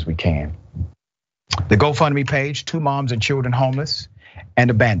as much as we can. The GoFundMe page, Two Moms and Children Homeless and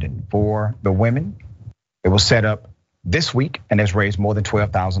Abandoned for the women. It was set up this week and has raised more than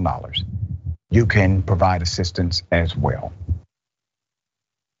 $12,000. You can provide assistance as well.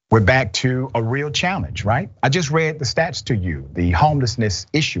 We're back to a real challenge, right? I just read the stats to you. The homelessness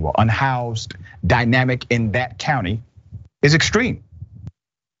issue, or unhoused dynamic in that county is extreme.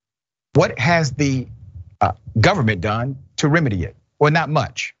 What has the government done to remedy it? Well, not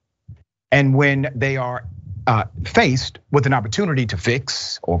much. And when they are faced with an opportunity to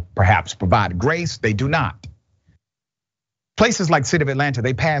fix or perhaps provide grace, they do not. Places like City of Atlanta,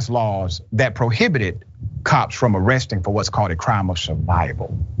 they passed laws that prohibited cops from arresting for what's called a crime of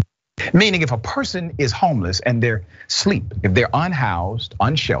survival. Meaning if a person is homeless and they're asleep, if they're unhoused,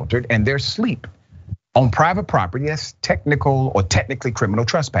 unsheltered, and they're asleep on private property, that's technically criminal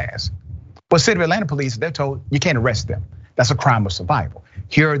trespass. But City of Atlanta police, they're told you can't arrest them. That's a crime of survival.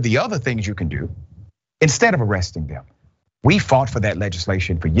 Here are the other things you can do instead of arresting them. We fought for that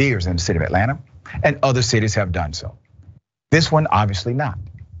legislation for years in the city of Atlanta, and other cities have done so. This one, obviously not.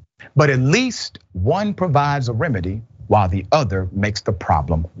 But at least one provides a remedy while the other makes the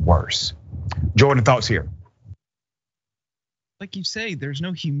problem worse. Jordan, thoughts here? Like you say, there's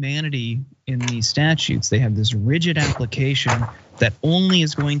no humanity in these statutes. They have this rigid application that only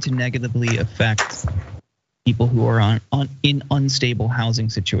is going to negatively affect people who are in unstable housing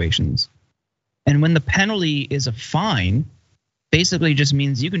situations. And when the penalty is a fine, basically just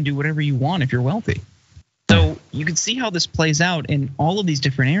means you can do whatever you want if you're wealthy. So you can see how this plays out in all of these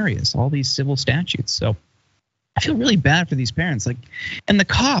different areas, all these civil statutes. So I feel really bad for these parents. And the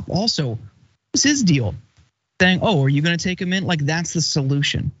cop also, what's his deal? Saying, oh, are you gonna take him in? Like that's the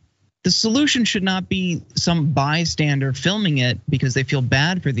solution. The solution should not be some bystander filming it because they feel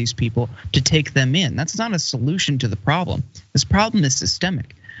bad for these people to take them in. That's not a solution to the problem. This problem is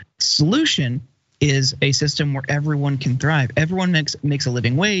systemic. Solution is a system where everyone can thrive. Everyone makes a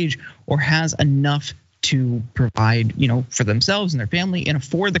living wage or has enough to provide, for themselves and their family and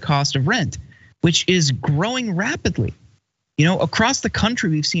afford the cost of rent, which is growing rapidly. Across the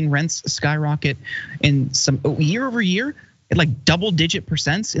country, we've seen rents skyrocket in some year over year at like double-digit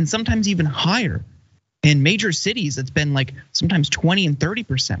percents and sometimes even higher. In major cities, it's been like sometimes 20 and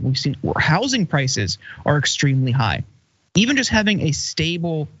 30%. We've seen where housing prices are extremely high. Even just having a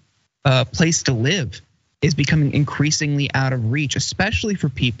stable place to live is becoming increasingly out of reach, especially for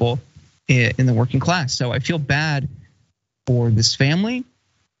people in the working class. So I feel bad for this family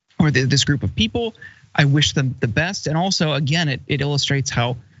or this group of people. I wish them the best. And also, again, it illustrates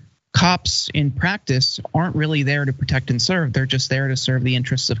how cops in practice aren't really there to protect and serve. They're just there to serve the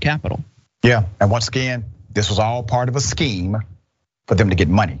interests of capital. Yeah, and once again, this was all part of a scheme for them to get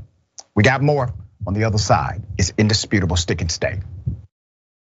money. We got more on the other side. It's indisputable. Stick and stay.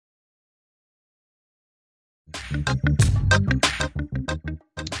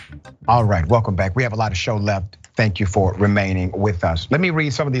 All right, welcome back. We have a lot of show left. Thank you for remaining with us. Let me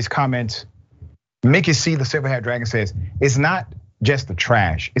read some of these comments. Mickey C, the Silverhaired Dragon, says, it's not just the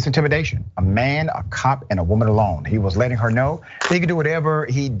trash, it's intimidation. A man, a cop, and a woman alone. He was letting her know that he could do whatever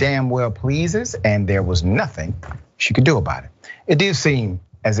he damn well pleases, and there was nothing she could do about it. It did seem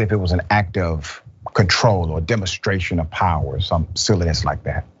as if it was an act of control or demonstration of power or some silliness like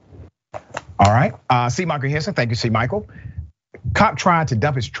that. All right, C. Michael Henson, thank you, C. Michael. Cop tried to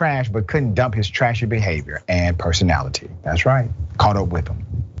dump his trash, but couldn't dump his trashy behavior and personality. That's right, caught up with him.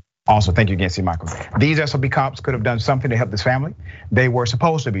 Also, thank you again, C. Michael. These SOB cops could have done something to help this family. They were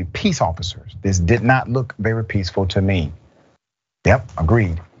supposed to be peace officers. This did not look very peaceful to me. Yep,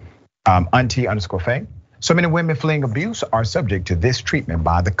 agreed. Auntie_Faye. So many women fleeing abuse are subject to this treatment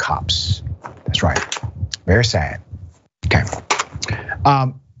by the cops. That's right, very sad. Okay,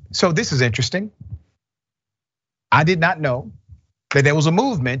 so this is interesting. I did not know that there was a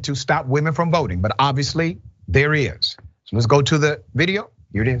movement to stop women from voting, but obviously there is. So let's go to the video.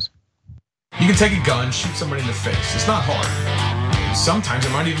 Here it is. You can take a gun, shoot somebody in the face. It's not hard. Sometimes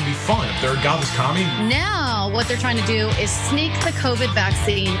it might even be fun if they're a godless commie. Now, what they're trying to do is sneak the COVID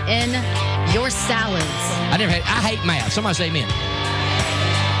vaccine in your salads. I hate math. Somebody say amen.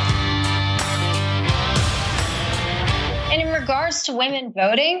 And in regards to women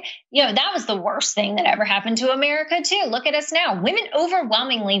voting, that was the worst thing that ever happened to America too. Look at us now. Women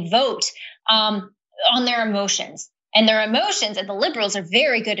overwhelmingly vote on their emotions. And their emotions, and the liberals are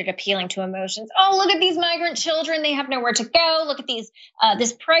very good at appealing to emotions. Oh, look at these migrant children. They have nowhere to go. Look at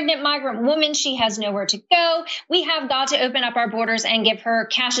this pregnant migrant woman. She has nowhere to go. We have got to open up our borders and give her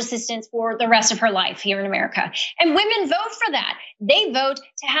cash assistance for the rest of her life here in America. And women vote for that. They vote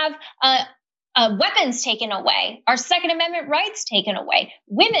to have weapons taken away, our Second Amendment rights taken away.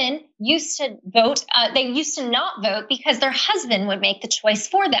 Women used to vote, they used to not vote because their husband would make the choice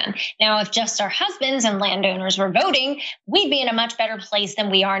for them. Now, if just our husbands and landowners were voting, we'd be in a much better place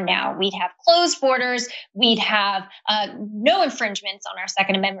than we are now. We'd have closed borders, we'd have no infringements on our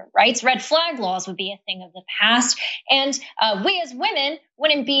Second Amendment rights. Red flag laws would be a thing of the past. And we as women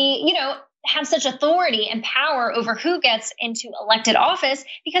wouldn't be, have such authority and power over who gets into elected office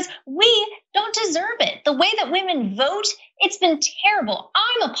because we don't deserve it. The way that women vote, it's been terrible.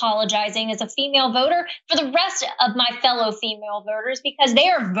 I'm apologizing as a female voter for the rest of my fellow female voters because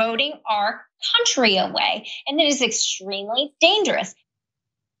they are voting our country away, and it is extremely dangerous.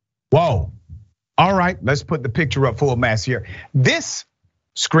 Whoa. All right, let's put the picture up full mass here. This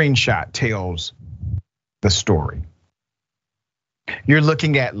screenshot tells the story. You're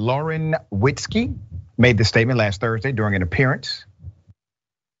looking at Lauren Witzke, made the statement last Thursday during an appearance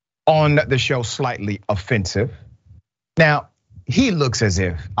on the show Slightly Offensive. Now, he looks as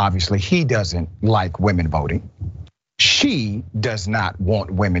if, obviously, he doesn't like women voting. She does not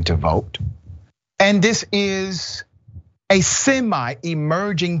want women to vote. And this is a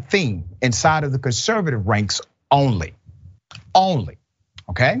semi-emerging theme inside of the conservative ranks only,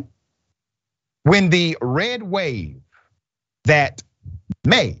 okay? When the red wave that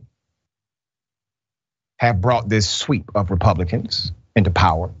may have brought this sweep of Republicans into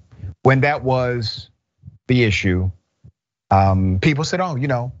power, when that was the issue, people said,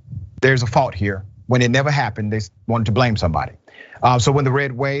 oh, there's a fault here. When it never happened, they wanted to blame somebody. So when the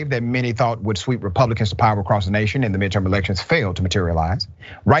red wave that many thought would sweep Republicans to power across the nation in the midterm elections failed to materialize,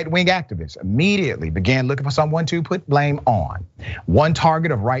 right-wing activists immediately began looking for someone to put blame on. One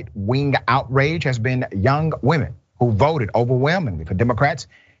target of right-wing outrage has been young women who voted overwhelmingly for Democrats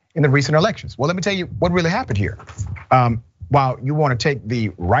in the recent elections. Well, let me tell you what really happened here. While you want to take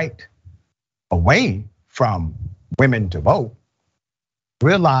the right away from women to vote,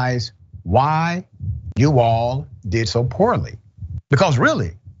 realize why you all did so poorly. Because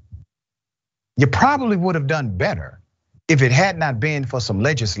really, you probably would have done better if it had not been for some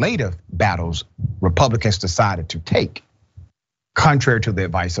legislative battles Republicans decided to take, contrary to the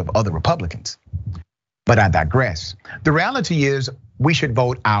advice of other Republicans. But I digress. The reality is we should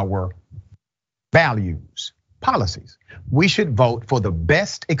vote our values, policies. We should vote for the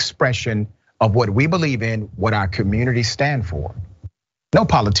best expression of what we believe in, what our communities stand for. No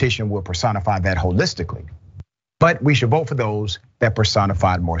politician will personify that holistically, but we should vote for those that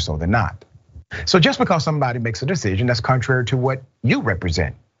personify it more so than not. So just because somebody makes a decision that's contrary to what you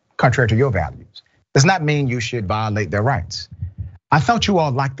represent, contrary to your values, does not mean you should violate their rights. I thought you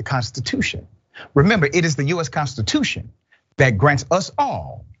all liked the Constitution. Remember, it is the US Constitution that grants us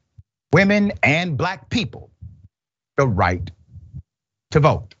all women and black people the right to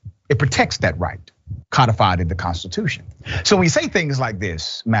vote. It protects that right, codified in the Constitution. So when you say things like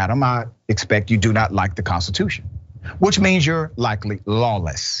this, madam, I expect you do not like the Constitution, which means you're likely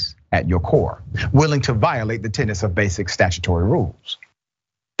lawless at your core, willing to violate the tenets of basic statutory rules.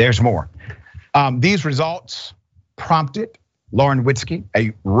 There's more. These results prompted Lauren Witzke,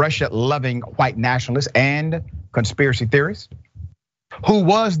 a Russia-loving white nationalist and conspiracy theorist, who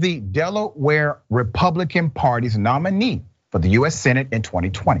was the Delaware Republican Party's nominee for the US Senate in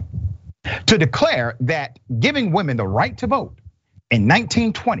 2020, to declare that giving women the right to vote in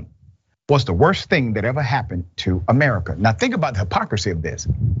 1920 was the worst thing that ever happened to America. Now think about the hypocrisy of this.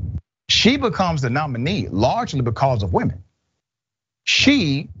 She becomes the nominee largely because of women.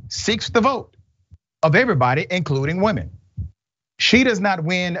 She seeks the vote of everybody, including women. She does not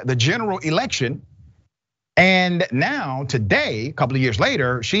win the general election. And now today, a couple of years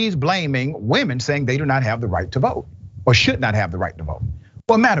later, she's blaming women, saying they do not have the right to vote or should not have the right to vote.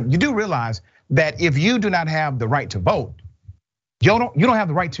 Well, madam, you do realize that if you do not have the right to vote, you don't have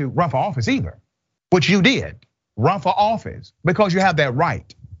the right to run for office either, which you did, run for office because you have that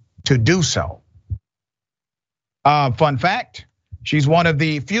right to do so. Fun fact, she's one of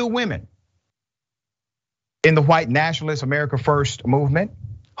the few women in the white nationalist America First movement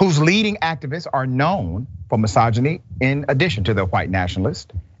whose leading activists are known for misogyny in addition to their white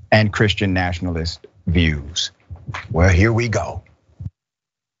nationalist and Christian nationalist views. Well, here we go.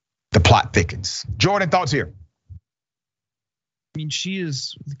 The plot thickens. Jordan, thoughts here? I mean, she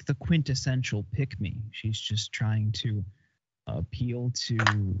is the quintessential pick-me. She's just trying to appeal to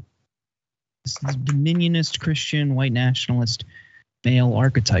this dominionist Christian white nationalist male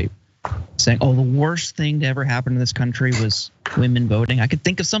archetype, saying, oh, the worst thing to ever happen in this country was women voting. I could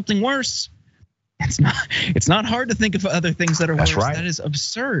think of something worse. It's not hard to think of other things that are worse. Right. That is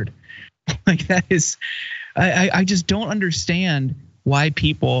absurd. Like that is, I just don't understand why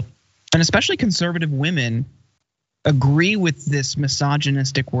people, and especially conservative women, agree with this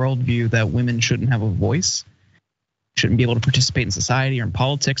misogynistic worldview that women shouldn't have a voice, shouldn't be able to participate in society or in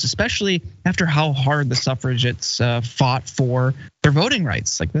politics, especially after how hard the suffragettes fought for their voting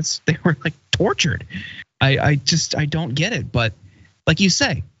rights. Like they were like tortured. I don't get it. But like you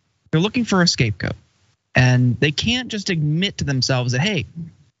say, they're looking for a scapegoat, and they can't just admit to themselves that, hey,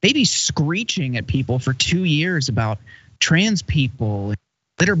 maybe screeching at people for 2 years about trans people,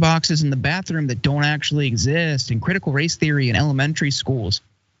 litter boxes in the bathroom that don't actually exist, and critical race theory in elementary schools,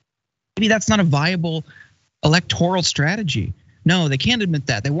 maybe that's not a viable electoral strategy. No, they can't admit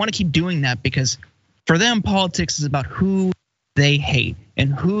that. They want to keep doing that because for them, politics is about who they hate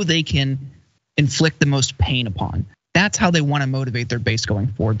and who they can inflict the most pain upon. That's how they want to motivate their base going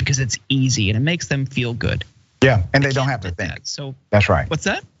forward because it's easy and it makes them feel good. Yeah, and they don't have to think. So that's right. What's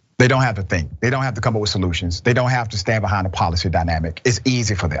that? They don't have to think. They don't have to come up with solutions. They don't have to stand behind a policy dynamic. It's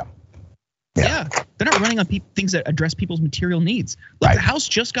easy for them. Yeah, they're not running on things that address people's material needs. Look, right. The House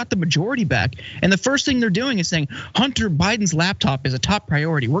just got the majority back, and the first thing they're doing is saying Hunter Biden's laptop is a top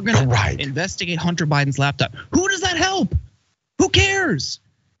priority. We're going to investigate Hunter Biden's laptop. Who does that help? Who cares?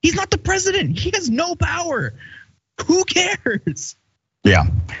 He's not the president. He has no power. Who cares? Yeah.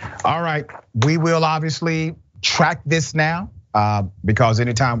 All right. We will obviously track this now because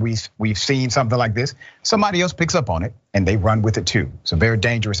anytime we've seen something like this, somebody else picks up on it and they run with it too. It's a very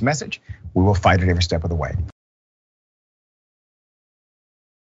dangerous message. We will fight it every step of the way.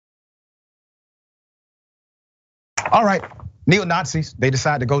 All right, neo-Nazis, they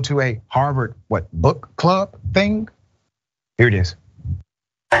decide to go to a Harvard, book club thing? Here it is.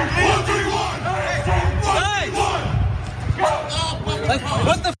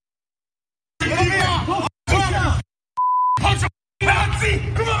 What the Nazi?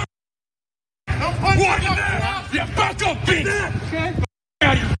 Come on! What? Yeah, back up, bitch! Okay.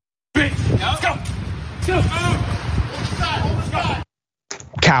 Out of here, bitch! Let's go!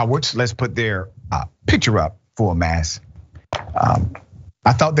 Cowards, let's put their picture up for a mask.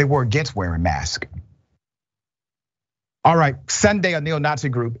 I thought they were against wearing masks. All right, Sunday, a neo-Nazi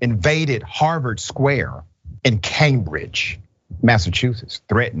group invaded Harvard Square in Cambridge, Massachusetts,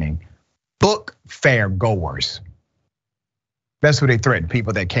 threatening book fair goers. That's who they threatened,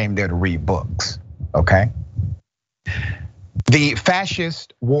 people that came there to read books, okay? The fascists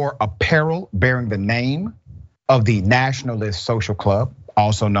wore apparel bearing the name of the Nationalist Social Club,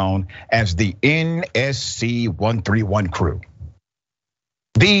 also known as the NSC 131 crew.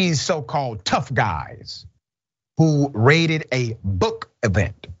 These so-called tough guys who raided a book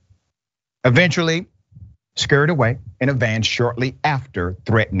event eventually scurried away in a van shortly after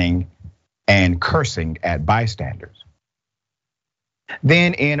threatening and cursing at bystanders.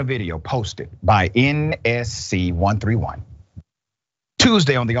 Then in a video posted by NSC131,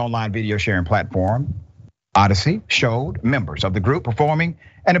 Tuesday on the online video sharing platform, Odyssey showed members of the group performing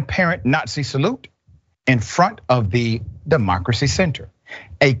an apparent Nazi salute in front of the Democracy Center,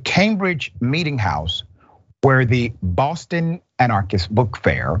 a Cambridge meeting house where the Boston Anarchist Book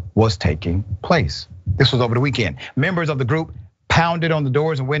Fair was taking place. This was over the weekend. Members of the group pounded on the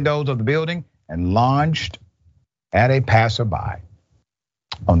doors and windows of the building and lunged at a passerby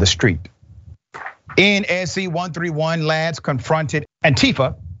on the street. NSC 131 lads confronted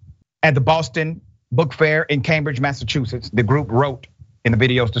Antifa at the Boston Book Fair in Cambridge, Massachusetts. The group wrote in the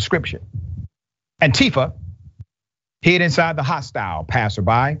video's description. Antifa hid inside the hostile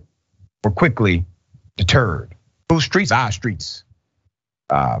passerby were quickly deterred. Whose streets? Our streets.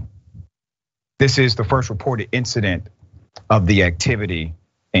 This is the first reported incident of the activity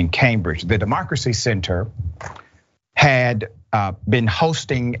in Cambridge. The Democracy Center had been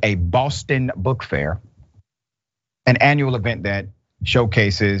hosting a Boston Book Fair, an annual event that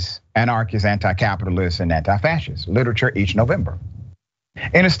showcases anarchists, anti-capitalists, and anti-fascist literature each November.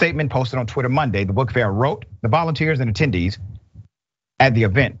 In a statement posted on Twitter Monday, the book fair wrote, the volunteers and attendees at the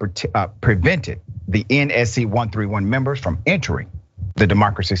event prevented the NSC 131 members from entering the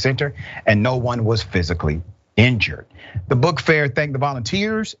Democracy Center, and no one was physically injured. The book fair thanked the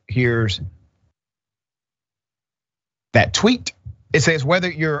volunteers. Here's that tweet. It says, whether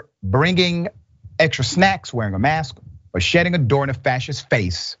you're bringing extra snacks, wearing a mask, or shedding a door in a fascist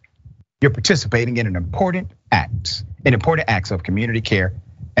face, you're participating in important acts of community care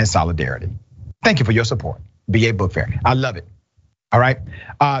and solidarity. Thank you for your support. BA Book Fair. I love it. All right.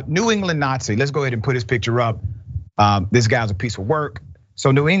 New England Nazi. Let's go ahead and put his picture up. This guy's a piece of work.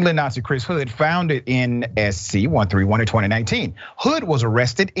 So New England Nazi Chris Hood founded NSC 131 in 2019. Hood was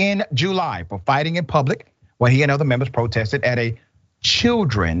arrested in July for fighting in public when he and other members protested at a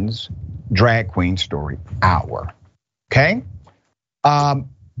children's drag queen story hour. Okay.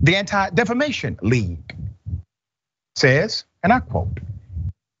 The Anti-Defamation League says, and I quote,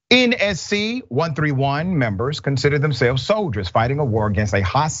 NSC 131 members consider themselves soldiers fighting a war against a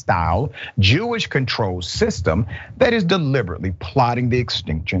hostile Jewish-controlled system that is deliberately plotting the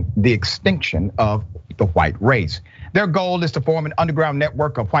extinction of the white race. Their goal is to form an underground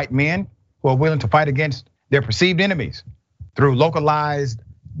network of white men who are willing to fight against their perceived enemies through localized,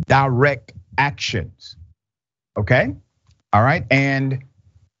 direct actions. Okay, all right, and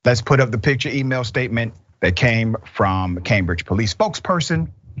let's put up the picture email statement that came from Cambridge police spokesperson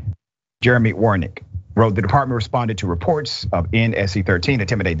Jeremy Warnick. Wrote, the department responded to reports of NSC 13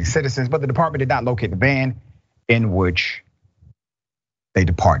 intimidating citizens, but the department did not locate the van in which they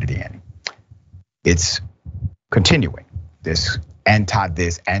departed in. It's continuing this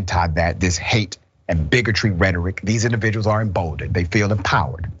anti-this, anti-that, this hate and bigotry rhetoric. These individuals are emboldened. They feel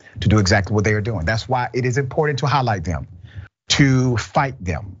empowered to do exactly what they are doing. That's why it is important to highlight them, to fight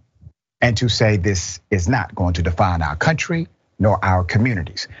them, and to say this is not going to define our country nor our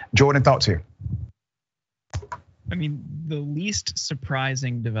communities. Jordan, thoughts here? I mean, the least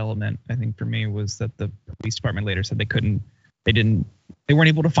surprising development, I think, for me was that the police department later said they weren't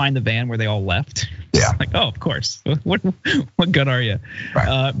able to find the van where they all left. Yeah. Like, oh, of course. What good are you?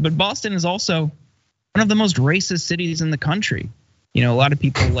 Right. But Boston is also one of the most racist cities in the country. You know, a lot of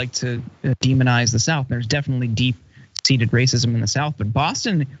people like to demonize the South. There's definitely deep-seated racism in the South, but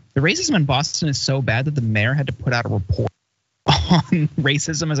Boston, the racism in Boston is so bad that the mayor had to put out a report on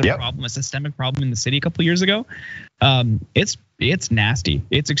racism as a problem, a systemic problem in the city a couple years ago. It's nasty.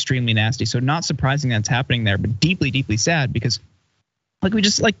 It's extremely nasty. So not surprising that's happening there, but deeply, deeply sad because like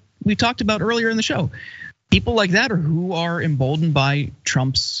we talked about earlier in the show, people like that are who are emboldened by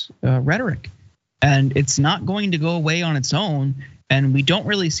Trump's rhetoric. And it's not going to go away on its own. And we don't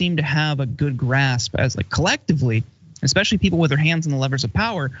really seem to have a good grasp as like collectively, especially people with their hands on the levers of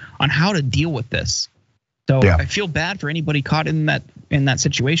power, on how to deal with this. So I feel bad for anybody caught in that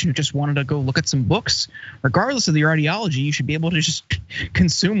situation who just wanted to go look at some books. Regardless of your ideology, you should be able to just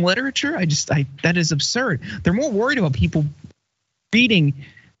consume literature. That is absurd. They're more worried about people reading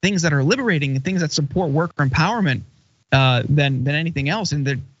things that are liberating and things that support worker empowerment than anything else.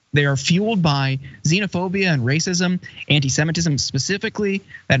 And they are fueled by xenophobia and racism, anti-Semitism specifically.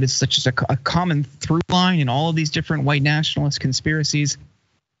 That is such a common through line in all of these different white nationalist conspiracies.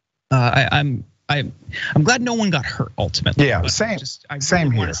 I'm glad no one got hurt ultimately. Yeah, same. I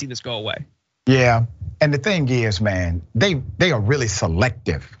really want to see this go away. Yeah, and the thing is, man, they are really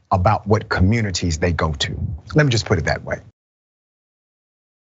selective about what communities they go to. Let me just put it that way.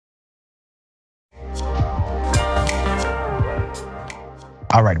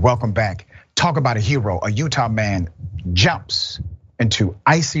 All right, welcome back. Talk about a hero. A Utah man jumps into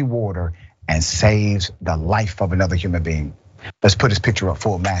icy water and saves the life of another human being. Let's put his picture up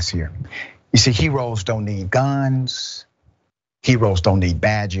full mass here. You see, heroes don't need guns. Heroes don't need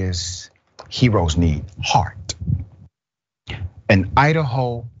badges. Heroes need heart. An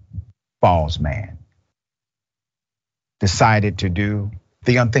Idaho Falls man decided to do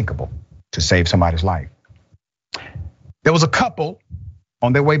the unthinkable to save somebody's life. There was a couple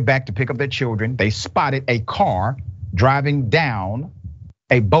on their way back to pick up their children. They spotted a car driving down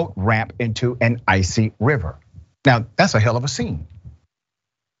a boat ramp into an icy river. Now, that's a hell of a scene.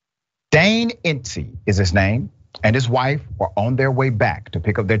 Dane Incy is his name, and his wife were on their way back to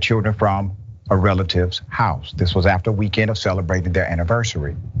pick up their children from a relative's house. This was after a weekend of celebrating their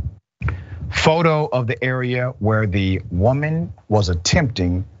anniversary. Photo of the area where the woman was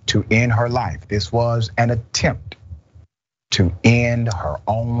attempting to end her life. This was an attempt to end her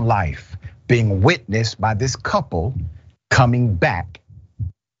own life, being witnessed by this couple coming back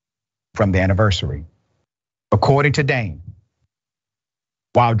from the anniversary. According to Dane,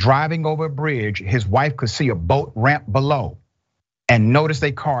 while driving over a bridge, his wife could see a boat ramp below and noticed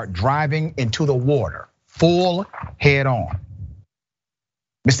a car driving into the water, full head on.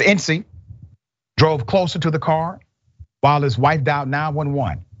 Mr. Incy drove closer to the car while his wife dialed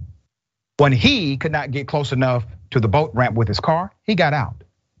 911. When he could not get close enough to the boat ramp with his car, he got out.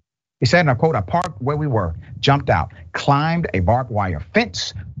 He said, and I quote, "I parked where we were, jumped out, climbed a barbed wire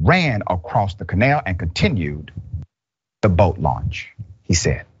fence, ran across the canal and continued the boat launch," he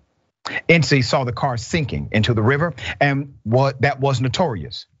said. Incy saw the car sinking into the river, and that was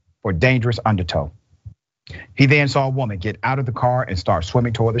notorious for dangerous undertow. He then saw a woman get out of the car and start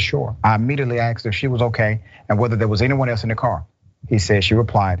swimming toward the shore. I immediately asked if she was okay and whether there was anyone else in the car. He said, she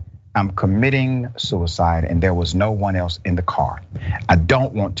replied, "I'm committing suicide and there was no one else in the car. I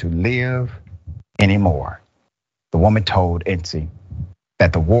don't want to live anymore." The woman told Incy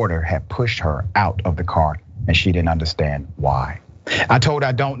that the water had pushed her out of the car and she didn't understand why. "I told her,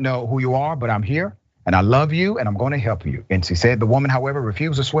 I don't know who you are, but I'm here and I love you and I'm going to help you," Incy said. The woman, however,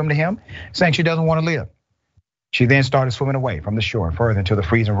 refused to swim to him, saying she doesn't want to live. She then started swimming away from the shore and further into the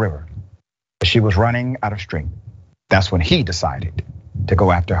freezing river. She was running out of strength. That's when he decided to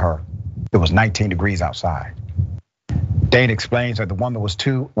go after her. It was 19 degrees outside. Dane explains that the woman was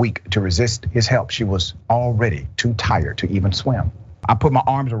too weak to resist his help. She was already too tired to even swim. "I put my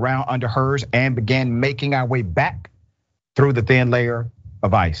arms around under hers and began making our way back through the thin layer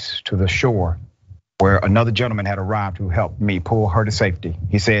of ice to the shore where another gentleman had arrived who helped me pull her to safety."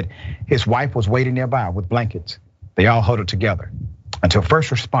 He said his wife was waiting nearby with blankets. They all huddled together until first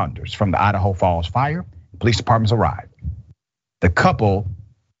responders from the Idaho Falls Fire Police departments arrived. The couple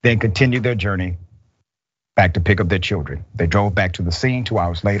then continued their journey back to pick up their children. They drove back to the scene 2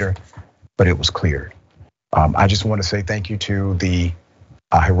 hours later, but it was cleared. I just want to say thank you to the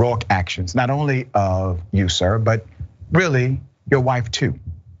heroic actions, not only of you, sir, but really your wife too.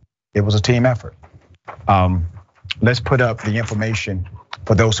 It was a team effort. Let's put up the information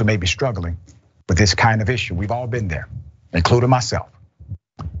for those who may be struggling with this kind of issue. We've all been there, including myself.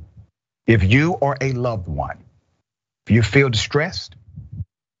 If you or a loved one, if you feel distressed,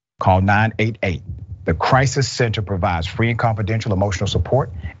 call 988. The Crisis Center provides free and confidential emotional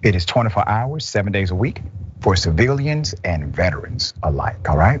support. It is 24 hours, 7 days a week for civilians and veterans alike,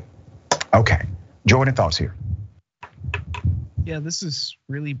 all right? Okay, Jordan, thoughts here? Yeah, this is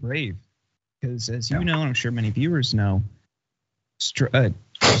really brave because as you know, and I'm sure many viewers know,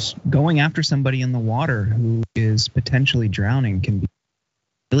 going after somebody in the water who is potentially drowning can be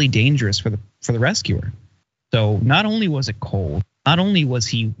really dangerous for the rescuer. So not only was it cold, not only was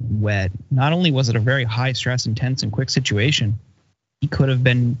he wet, not only was it a very high stress, intense and quick situation, he could have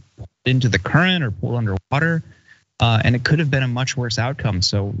been pulled into the current or pulled underwater, and it could have been a much worse outcome.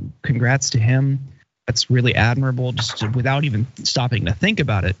 So congrats to him. That's really admirable, just without even stopping to think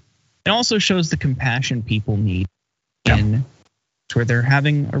about it. It also shows the compassion people need in where they're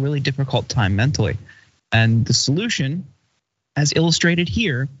having a really difficult time mentally. And the solution, as illustrated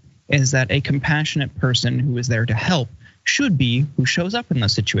here, is that a compassionate person who is there to help should be who shows up in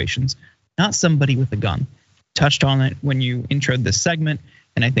those situations, not somebody with a gun. Touched on it when you introed this segment,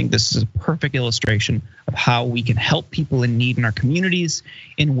 and I think this is a perfect illustration of how we can help people in need in our communities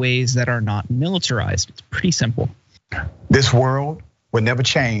in ways that are not militarized. It's pretty simple. This world will never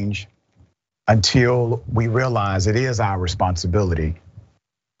change until we realize it is our responsibility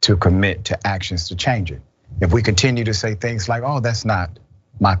to commit to actions to change it. If we continue to say things like, "Oh, that's not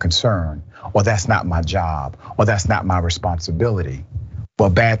my concern," or "that's not my job," or "that's not my responsibility," well,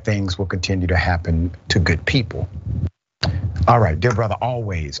 bad things will continue to happen to good people. All right, dear brother,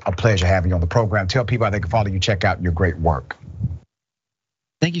 always a pleasure having you on the program. Tell people how they can follow you, check out your great work.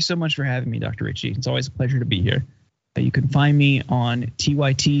 Thank you so much for having me, Dr. Ritchie. It's always a pleasure to be here. You can find me on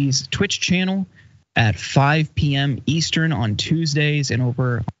TYT's Twitch channel at 5 p.m. Eastern on Tuesdays and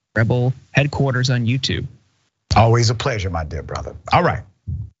over on Rebel headquarters on YouTube. Always a pleasure, my dear brother. All right.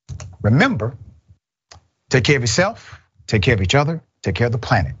 Remember, take care of yourself, take care of each other, take care of the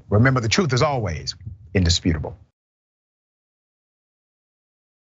planet. Remember, the truth is always indisputable.